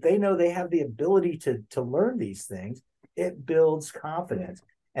that they know they have the ability to learn these things. It builds confidence.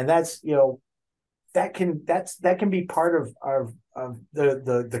 And that's, that can be part of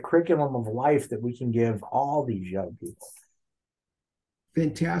the curriculum of life that we can give all these young people.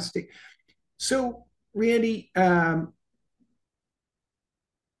 Fantastic. So, Randy, as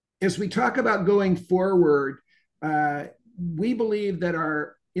we talk about going forward, we believe that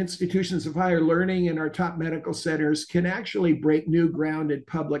our institutions of higher learning and our top medical centers can actually break new ground in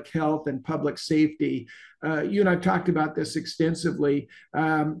public health and public safety. You and I've talked about this extensively.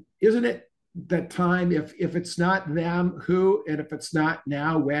 Isn't it the time, if it's not them, who, and if it's not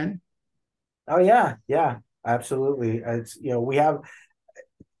now, when? Oh yeah, absolutely. It's, we have,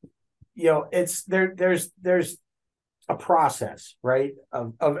 it's there's a process, right,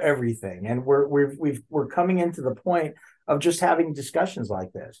 of everything, and we're coming into the point of just having discussions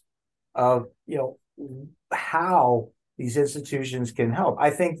like this, of how these institutions can help. I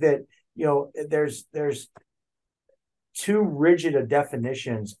think that there's too rigid a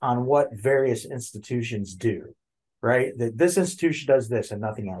definitions on what various institutions do, right? That this institution does this and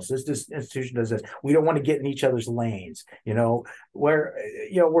nothing else. This institution does this. We don't want to get in each other's lanes, where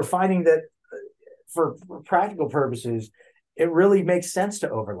we're finding that for practical purposes, it really makes sense to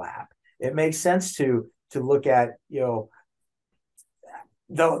overlap. It makes sense to look at the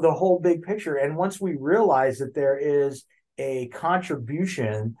whole big picture. And once we realize that there is a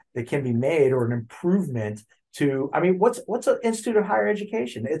contribution that can be made, or an improvement to, what's an institute of higher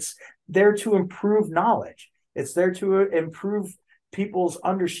education? It's there to improve knowledge. It's there to improve people's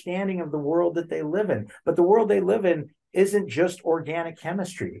understanding of the world that they live in. But the world they live in isn't just organic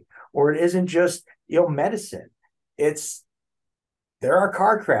chemistry, or it isn't just medicine. There are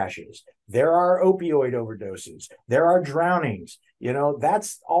car crashes, there are opioid overdoses, there are drownings.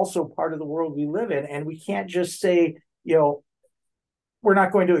 That's also part of the world we live in, and we can't just say we're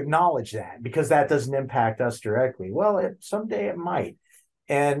not going to acknowledge that because that doesn't impact us directly. Well, someday it might.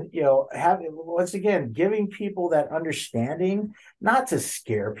 And once again, giving people that understanding, not to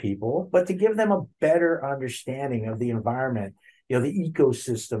scare people, but to give them a better understanding of the environment, the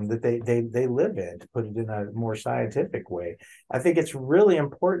ecosystem that they live in, to put it in a more scientific way. I think it's really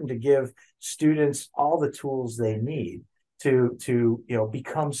important to give students all the tools they need to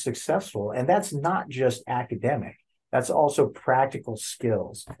become successful. And that's not just academic. That's also practical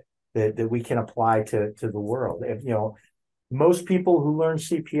skills that we can apply to the world. If most people who learn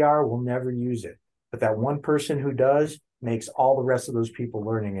CPR will never use it, but that one person who does makes all the rest of those people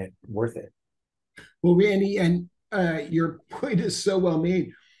learning it worth it. Well, Randy, and your point is so well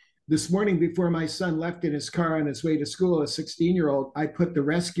made. This morning, before my son left in his car on his way to school, a 16-year-old, I put the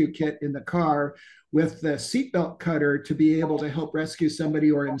rescue kit in the car with the seatbelt cutter to be able to help rescue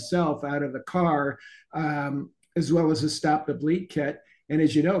somebody or himself out of the car, as well as a stop the bleed kit. And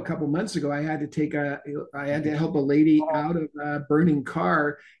as you know, a couple months ago, I had to help a lady out of a burning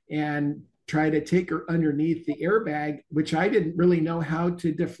car and try to take her underneath the airbag, which I didn't really know how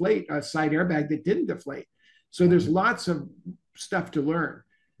to deflate, a side airbag that didn't deflate. So there's lots of stuff to learn.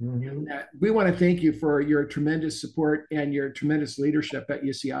 Mm-hmm. We want to thank you for your tremendous support and your tremendous leadership at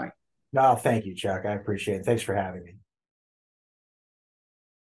UCI. No, thank you, Chuck. I appreciate it. Thanks for having me.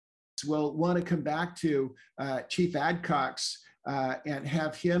 We'll want to come back to Chief Adcox and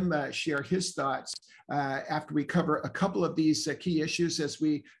have him share his thoughts after we cover a couple of these key issues as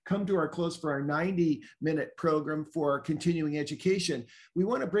we come to our close for our 90-minute program for continuing education. We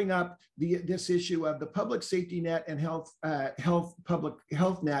want to bring up this issue of the public safety net and public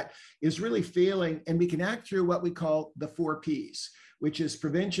health net is really failing, and we can act through what we call the 4 Ps, which is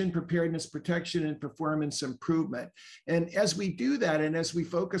prevention, preparedness, protection, and performance improvement. And as we do that, and as we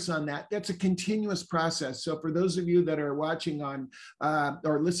focus on that, that's a continuous process. So for those of you that are watching on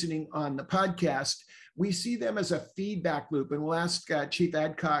or listening on the podcast, we see them as a feedback loop. And we'll ask Chief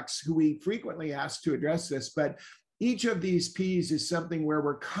Adcox, who we frequently ask to address this, but each of these Ps is something where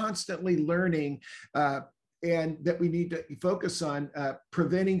we're constantly learning and that we need to focus on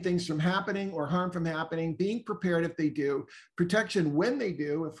preventing things from happening or harm from happening, being prepared if they do, protection when they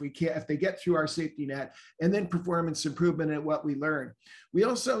do, if they get through our safety net, and then performance improvement at what we learn. We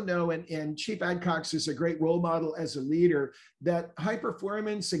also know, and Chief Adcox is a great role model as a leader, that high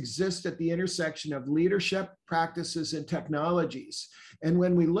performance exists at the intersection of leadership, practices, and technologies. And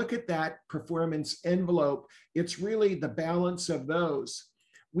when we look at that performance envelope, it's really the balance of those.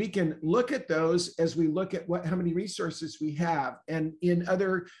 We can look at those as we look at how many resources we have. And in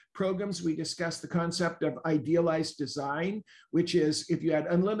other programs, we discuss the concept of idealized design, which is if you had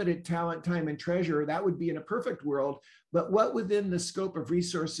unlimited talent, time, and treasure, that would be in a perfect world. But what within the scope of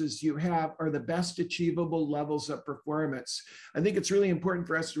resources you have are the best achievable levels of performance? I think it's really important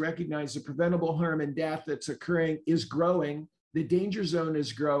for us to recognize the preventable harm and death that's occurring is growing. the danger zone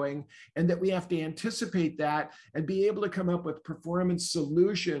is growing, and that we have to anticipate that and be able to come up with performance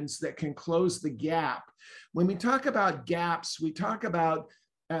solutions that can close the gap. When we talk about gaps, we talk about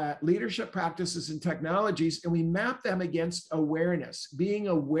leadership practices and technologies, and we map them against awareness, being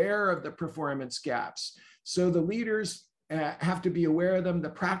aware of the performance gaps. So the leaders have to be aware of them, the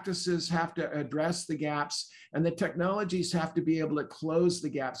practices have to address the gaps, and the technologies have to be able to close the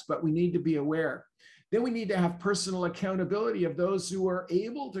gaps, but we need to be aware. Then we need to have personal accountability of those who are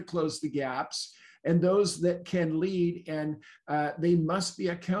able to close the gaps and those that can lead, and they must be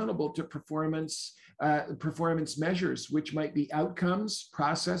accountable to performance measures, which might be outcomes,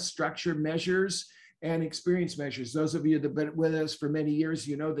 process, structure measures, and experience measures. Those of you that have been with us for many years,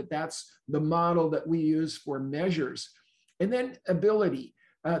 you know that that's the model that we use for measures. And then ability.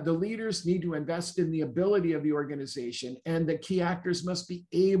 The leaders need to invest in the ability of the organization, and the key actors must be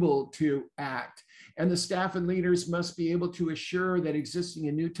able to act. And the staff and leaders must be able to assure that existing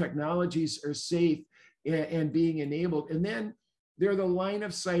and new technologies are safe and being enabled. And then there are the line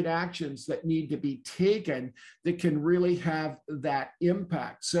of sight actions that need to be taken that can really have that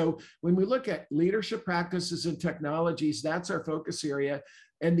impact. So when we look at leadership practices and technologies, that's our focus area.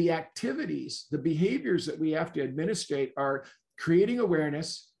 And the activities, the behaviors that we have to administrate are creating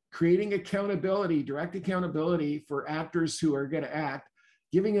awareness, creating accountability, direct accountability for actors who are going to act,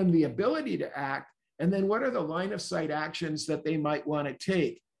 giving them the ability to act, and then what are the line of sight actions that they might want to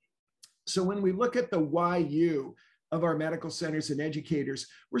take. So when we look at the why you of our medical centers and educators,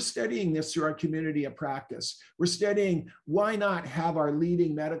 we're studying this through our community of practice. We're studying why not have our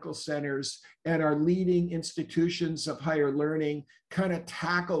leading medical centers and our leading institutions of higher learning kind of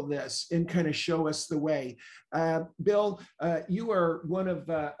tackle this and kind of show us the way. Bill, you are one of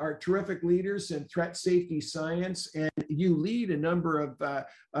our terrific leaders in threat safety science, and you lead a number of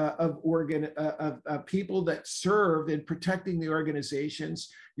people that serve in protecting the organizations.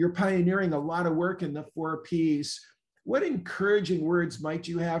 You're pioneering a lot of work in the 4 Ps. What encouraging words might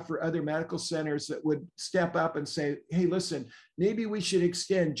you have for other medical centers that would step up and say, hey, listen, maybe we should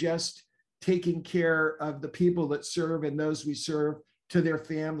extend just taking care of the people that serve and those we serve to their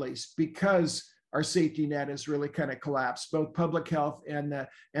families, because our safety net has really kind of collapsed, both public health and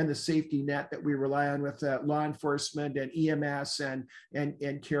the safety net that we rely on with law enforcement and EMS and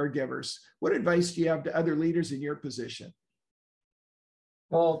caregivers. What advice do you have to other leaders in your position?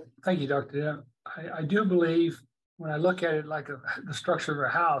 Well, thank you, Dr. Dem. I do believe, when I look at it like the structure of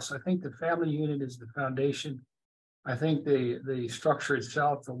a house, I think the family unit is the foundation. I think the structure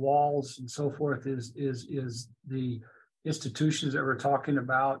itself, the walls and so forth, is the institutions that we're talking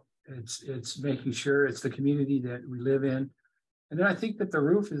about. It's making sure it's the community that we live in. And then I think that the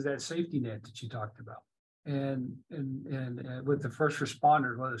roof is that safety net that you talked about. And with the first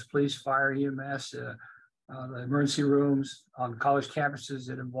responders, whether it's police, fire, EMS, the emergency rooms on college campuses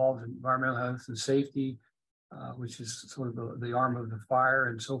that involve environmental health and safety, which is sort of the arm of the fire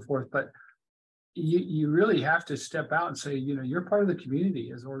and so forth. But you really have to step out and say, you're part of the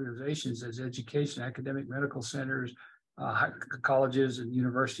community as organizations, as education, academic medical centers, colleges and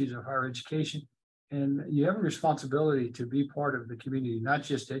universities of higher education. And you have a responsibility to be part of the community, not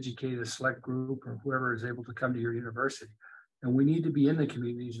just educate a select group or whoever is able to come to your university. And we need to be in the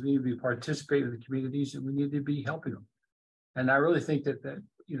communities, we need to be participating in the communities, and we need to be helping them. And I really think that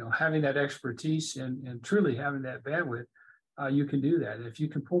having that expertise and truly having that bandwidth, you can do that. If you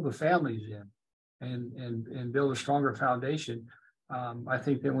can pull the families in and build a stronger foundation, I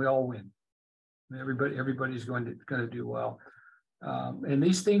think then we all win. Everybody's going to do well. And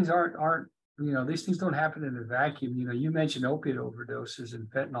these things aren't these things don't happen in a vacuum. You mentioned opiate overdoses and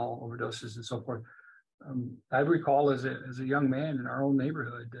fentanyl overdoses and so forth. I recall as a young man in our own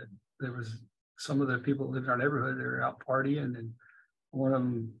neighborhood that there was some of the people that lived in our neighborhood, they were out partying, and one of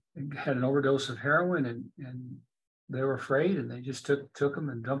them had an overdose of heroin, and they were afraid, and they just took them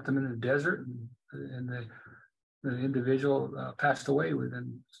and dumped them in the desert, and the individual passed away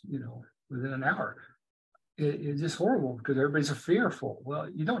within an hour. It's just horrible because everybody's fearful. Well,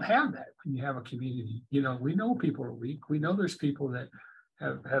 you don't have that when you have a community. We know people are weak. We know there's people that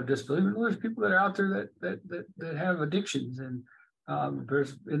have disability. We know there's people that are out there that have addictions, and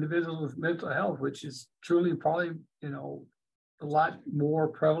there's individuals with mental health, which is truly probably a lot more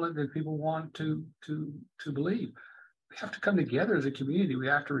prevalent than people want to believe. We have to come together as a community. We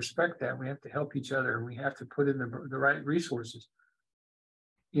have to respect that. We have to help each other, and we have to put in the right resources.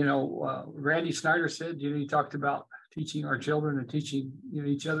 Randy Snyder said, he talked about teaching our children and teaching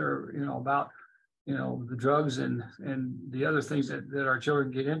each other, about the drugs and the other things that our children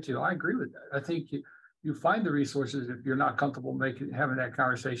get into. I agree with that. I think you find the resources if you're not comfortable having that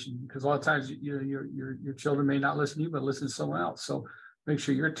conversation, because a lot of times your children may not listen to you, but listen to someone else. So make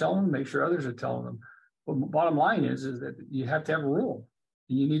sure you're telling them, make sure others are telling them. But the bottom line is that you have to have a rule.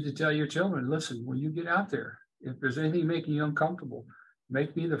 And you need to tell your children, listen, when you get out there, if there's anything making you uncomfortable,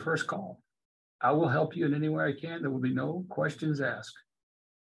 make me the first call. I will help you in any way I can. There will be no questions asked.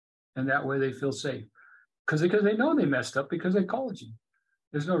 And that way they feel safe. Because they know they messed up because they called you.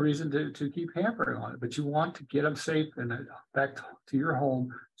 There's no reason to keep hampering on it, but you want to get them safe and back to your home,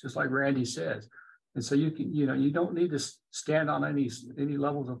 just like Randy says. And so you don't need to stand on any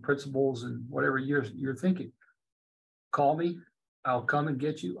levels of principles and whatever you're thinking. Call me, I'll come and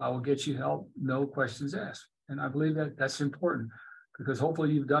get you. I will get you help, no questions asked. And I believe that that's important, because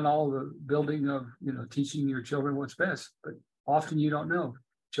hopefully you've done all the building of teaching your children what's best. But often you don't know.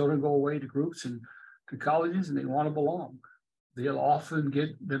 Children go away to groups and to colleges, and they want to belong. They'll often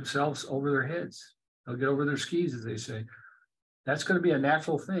get themselves over their heads. They'll get over their skis, as they say. That's going to be a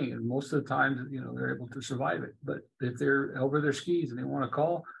natural thing. And most of the time, they're able to survive it. But if they're over their skis and they want to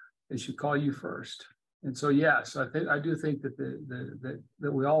call, they should call you first. And so, yes, I do think that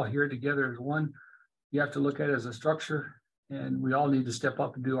that we all here together as one. You have to look at it as a structure, and we all need to step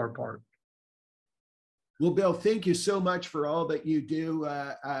up and do our part. Well, Bill, thank you so much for all that you do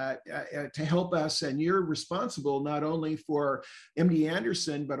to help us. And you're responsible not only for MD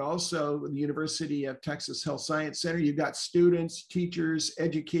Anderson, but also the University of Texas Health Science Center. You've got students, teachers,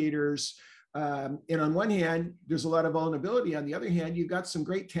 educators. And on one hand, there's a lot of vulnerability. On the other hand, you've got some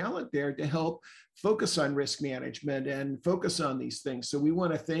great talent there to help focus on risk management and focus on these things. So we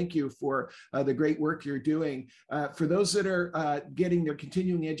want to thank you for the great work you're doing. For those that are getting their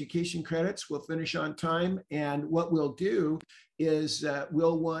continuing education credits, we'll finish on time. And what we'll do is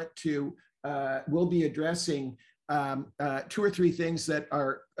we'll be addressing 2 or 3 things that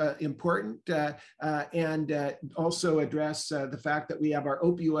are important, and also address the fact that we have our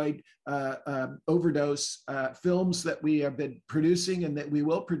opioid overdose films that we have been producing and that we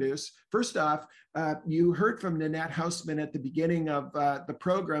will produce. First off, you heard from Nanette Hausman at the beginning of the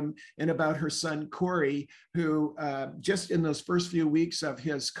program and about her son, Corey, who just in those first few weeks of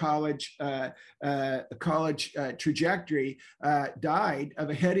his college trajectory died of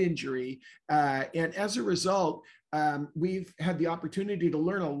a head injury. And as a result, we've had the opportunity to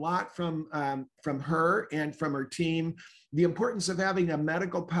learn a lot from her and from her team, the importance of having a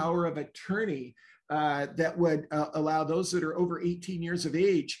medical power of attorney that would allow those that are over 18 years of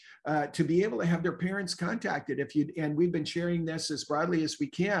age to be able to have their parents contacted. And we've been sharing this as broadly as we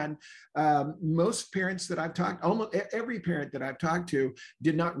can. Most parents that I've talked, almost every parent that I've talked to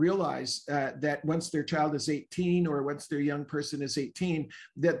did not realize that once their child is 18 or once their young person is 18,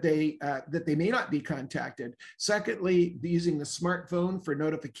 that they may not be contacted. Secondly, using the smartphone for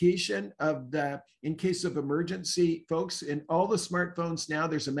notification in case of emergency, folks. In all the smartphones now,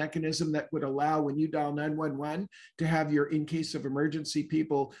 there's a mechanism that would allow, when you dial 911, to have your in case of emergency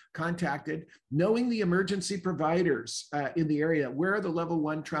people contacted. Knowing the emergency providers in the area, where are the level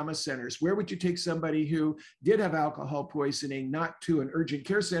 1 trauma centers? Where would you take somebody who did have alcohol poisoning, not to an urgent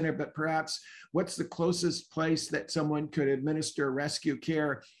care center, but perhaps what's the closest place that someone could administer rescue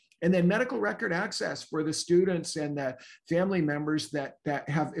care? And then medical record access for the students and the family members that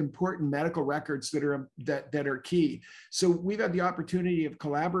have important medical records that are key. So we've had the opportunity of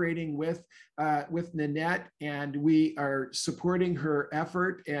collaborating with Nanette, and we are supporting her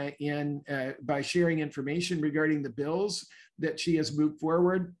effort by sharing information regarding the bills that she has moved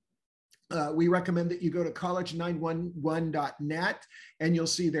forward. We recommend that you go to college911.net, and you'll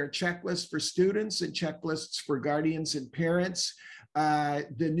see their checklists for students and checklists for guardians and parents.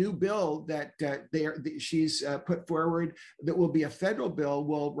 The new bill that she's put forward, that will be a federal bill,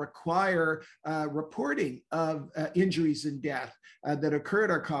 will require reporting of injuries and death that occur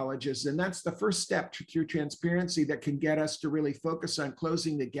at our colleges. And that's the first step through transparency that can get us to really focus on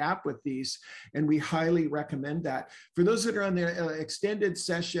closing the gap with these. And we highly recommend that. For those that are on the extended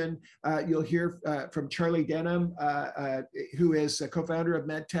session, you'll hear from Charlie Denham, who is a co-founder of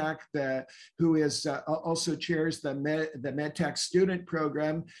MedTech, who is also chairs the MedTech student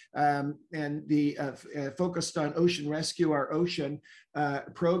program, and the focused on ocean rescue, our ocean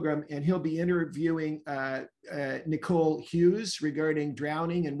program. And he'll be interviewing Nicole Hughes regarding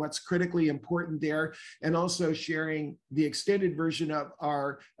drowning and what's critically important there, and also sharing the extended version of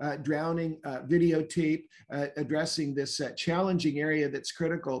our drowning videotape addressing this challenging area that's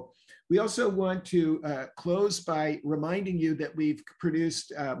critical. We also want to close by reminding you that we've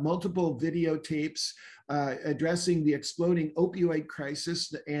produced multiple videotapes addressing the exploding opioid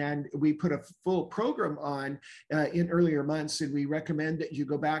crisis, and we put a full program on in earlier months, and we recommend that you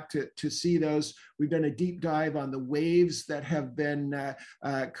go back to see those. We've done a deep dive on the waves that have been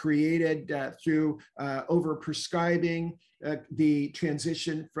created through overprescribing, the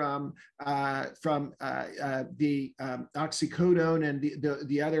transition from the oxycodone and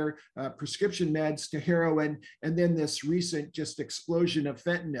the other prescription meds to heroin, and then this recent just explosion of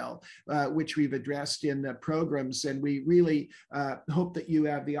fentanyl, which we've addressed in the programs. And we really hope that you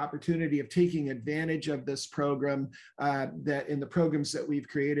have the opportunity of taking advantage of this program, that in the programs that we've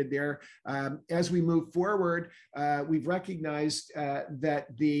created there. As we move forward, we've recognized that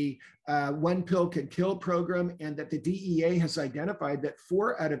the One Pill Can Kill program, and that the DEA has identified that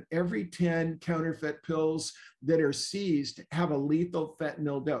 4 out of every 10 counterfeit pills that are seized have a lethal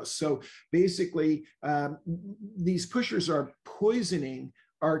fentanyl dose. So basically, these pushers are poisoning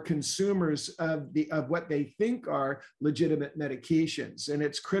our consumers of what they think are legitimate medications, and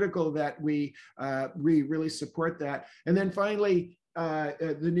it's critical that we really support that. And then finally,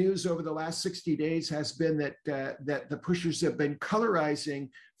 the news over the last 60 days has been that the pushers have been colorizing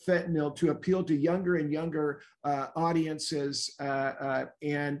fentanyl to appeal to younger and younger audiences,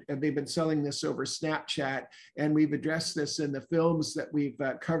 and they've been selling this over Snapchat, and we've addressed this in the films that we've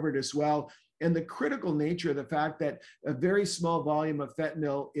covered as well. And the critical nature of the fact that a very small volume of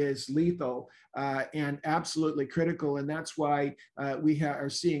fentanyl is lethal and absolutely critical. And that's why we are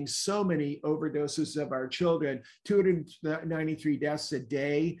seeing so many overdoses of our children, 293 deaths a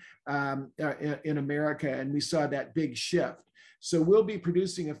day in America. And we saw that big shift. So we'll be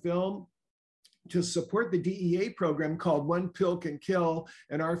producing a film to support the DEA program called One Pill Can Kill.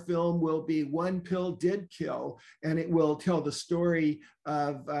 And our film will be One Pill Did Kill. And it will tell the story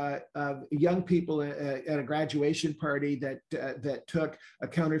of young people at a graduation party that took a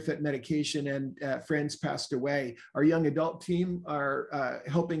counterfeit medication, and friends passed away. Our young adult team are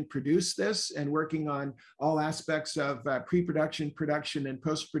helping produce this and working on all aspects of pre-production, production, and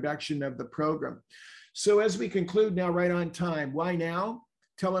post-production of the program. So as we conclude now, right on time, why now?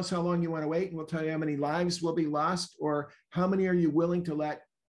 Tell us how long you want to wait, and we'll tell you how many lives will be lost, or how many are you willing to let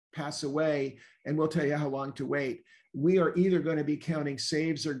pass away, and we'll tell you how long to wait. We are either going to be counting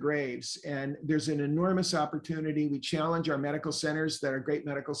saves or graves, and there's an enormous opportunity. We challenge our medical centers that are great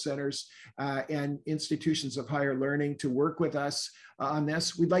medical centers and institutions of higher learning to work with us on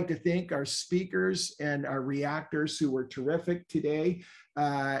this. We'd like to thank our speakers and our reactors who were terrific today,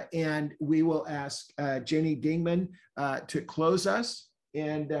 and we will ask Jenny Dingman to close us.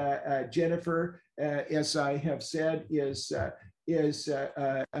 And Jennifer, as I have said, is a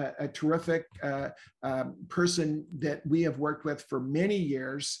terrific person that we have worked with for many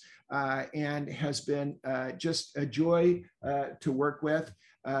years and has been just a joy to work with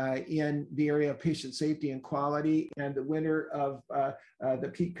in the area of patient safety and quality, and the winner of the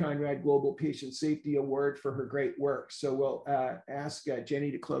Pete Conrad Global Patient Safety Award for her great work. So we'll ask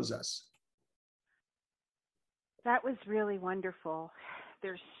Jenny to close us. That was really wonderful.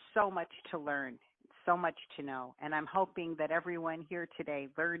 There's so much to learn, so much to know, and I'm hoping that everyone here today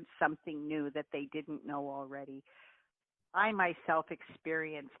learned something new that they didn't know already. I myself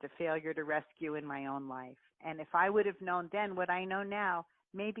experienced a failure to rescue in my own life, and if I would have known then what I know now,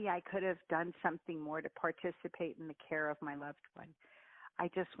 maybe I could have done something more to participate in the care of my loved one. I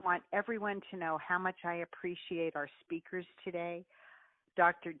just want everyone to know how much I appreciate our speakers today,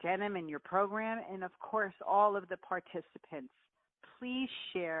 Dr. Denham and your program, and of course all of the participants. Please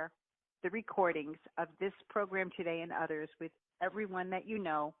share the recordings of this program today and others with everyone that you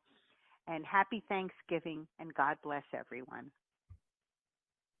know. And happy Thanksgiving, and God bless everyone.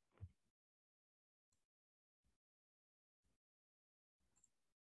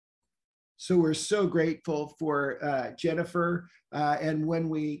 So we're so grateful for Jennifer. And when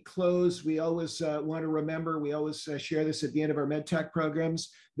we close, we always want to remember, we always share this at the end of our MedTech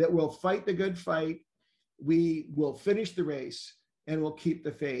programs, that we'll fight the good fight, we will finish the race, and we'll keep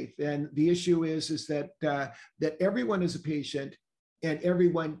the faith. And the issue is that everyone is a patient, and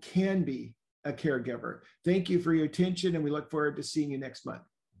everyone can be a caregiver. Thank you for your attention, and we look forward to seeing you next month.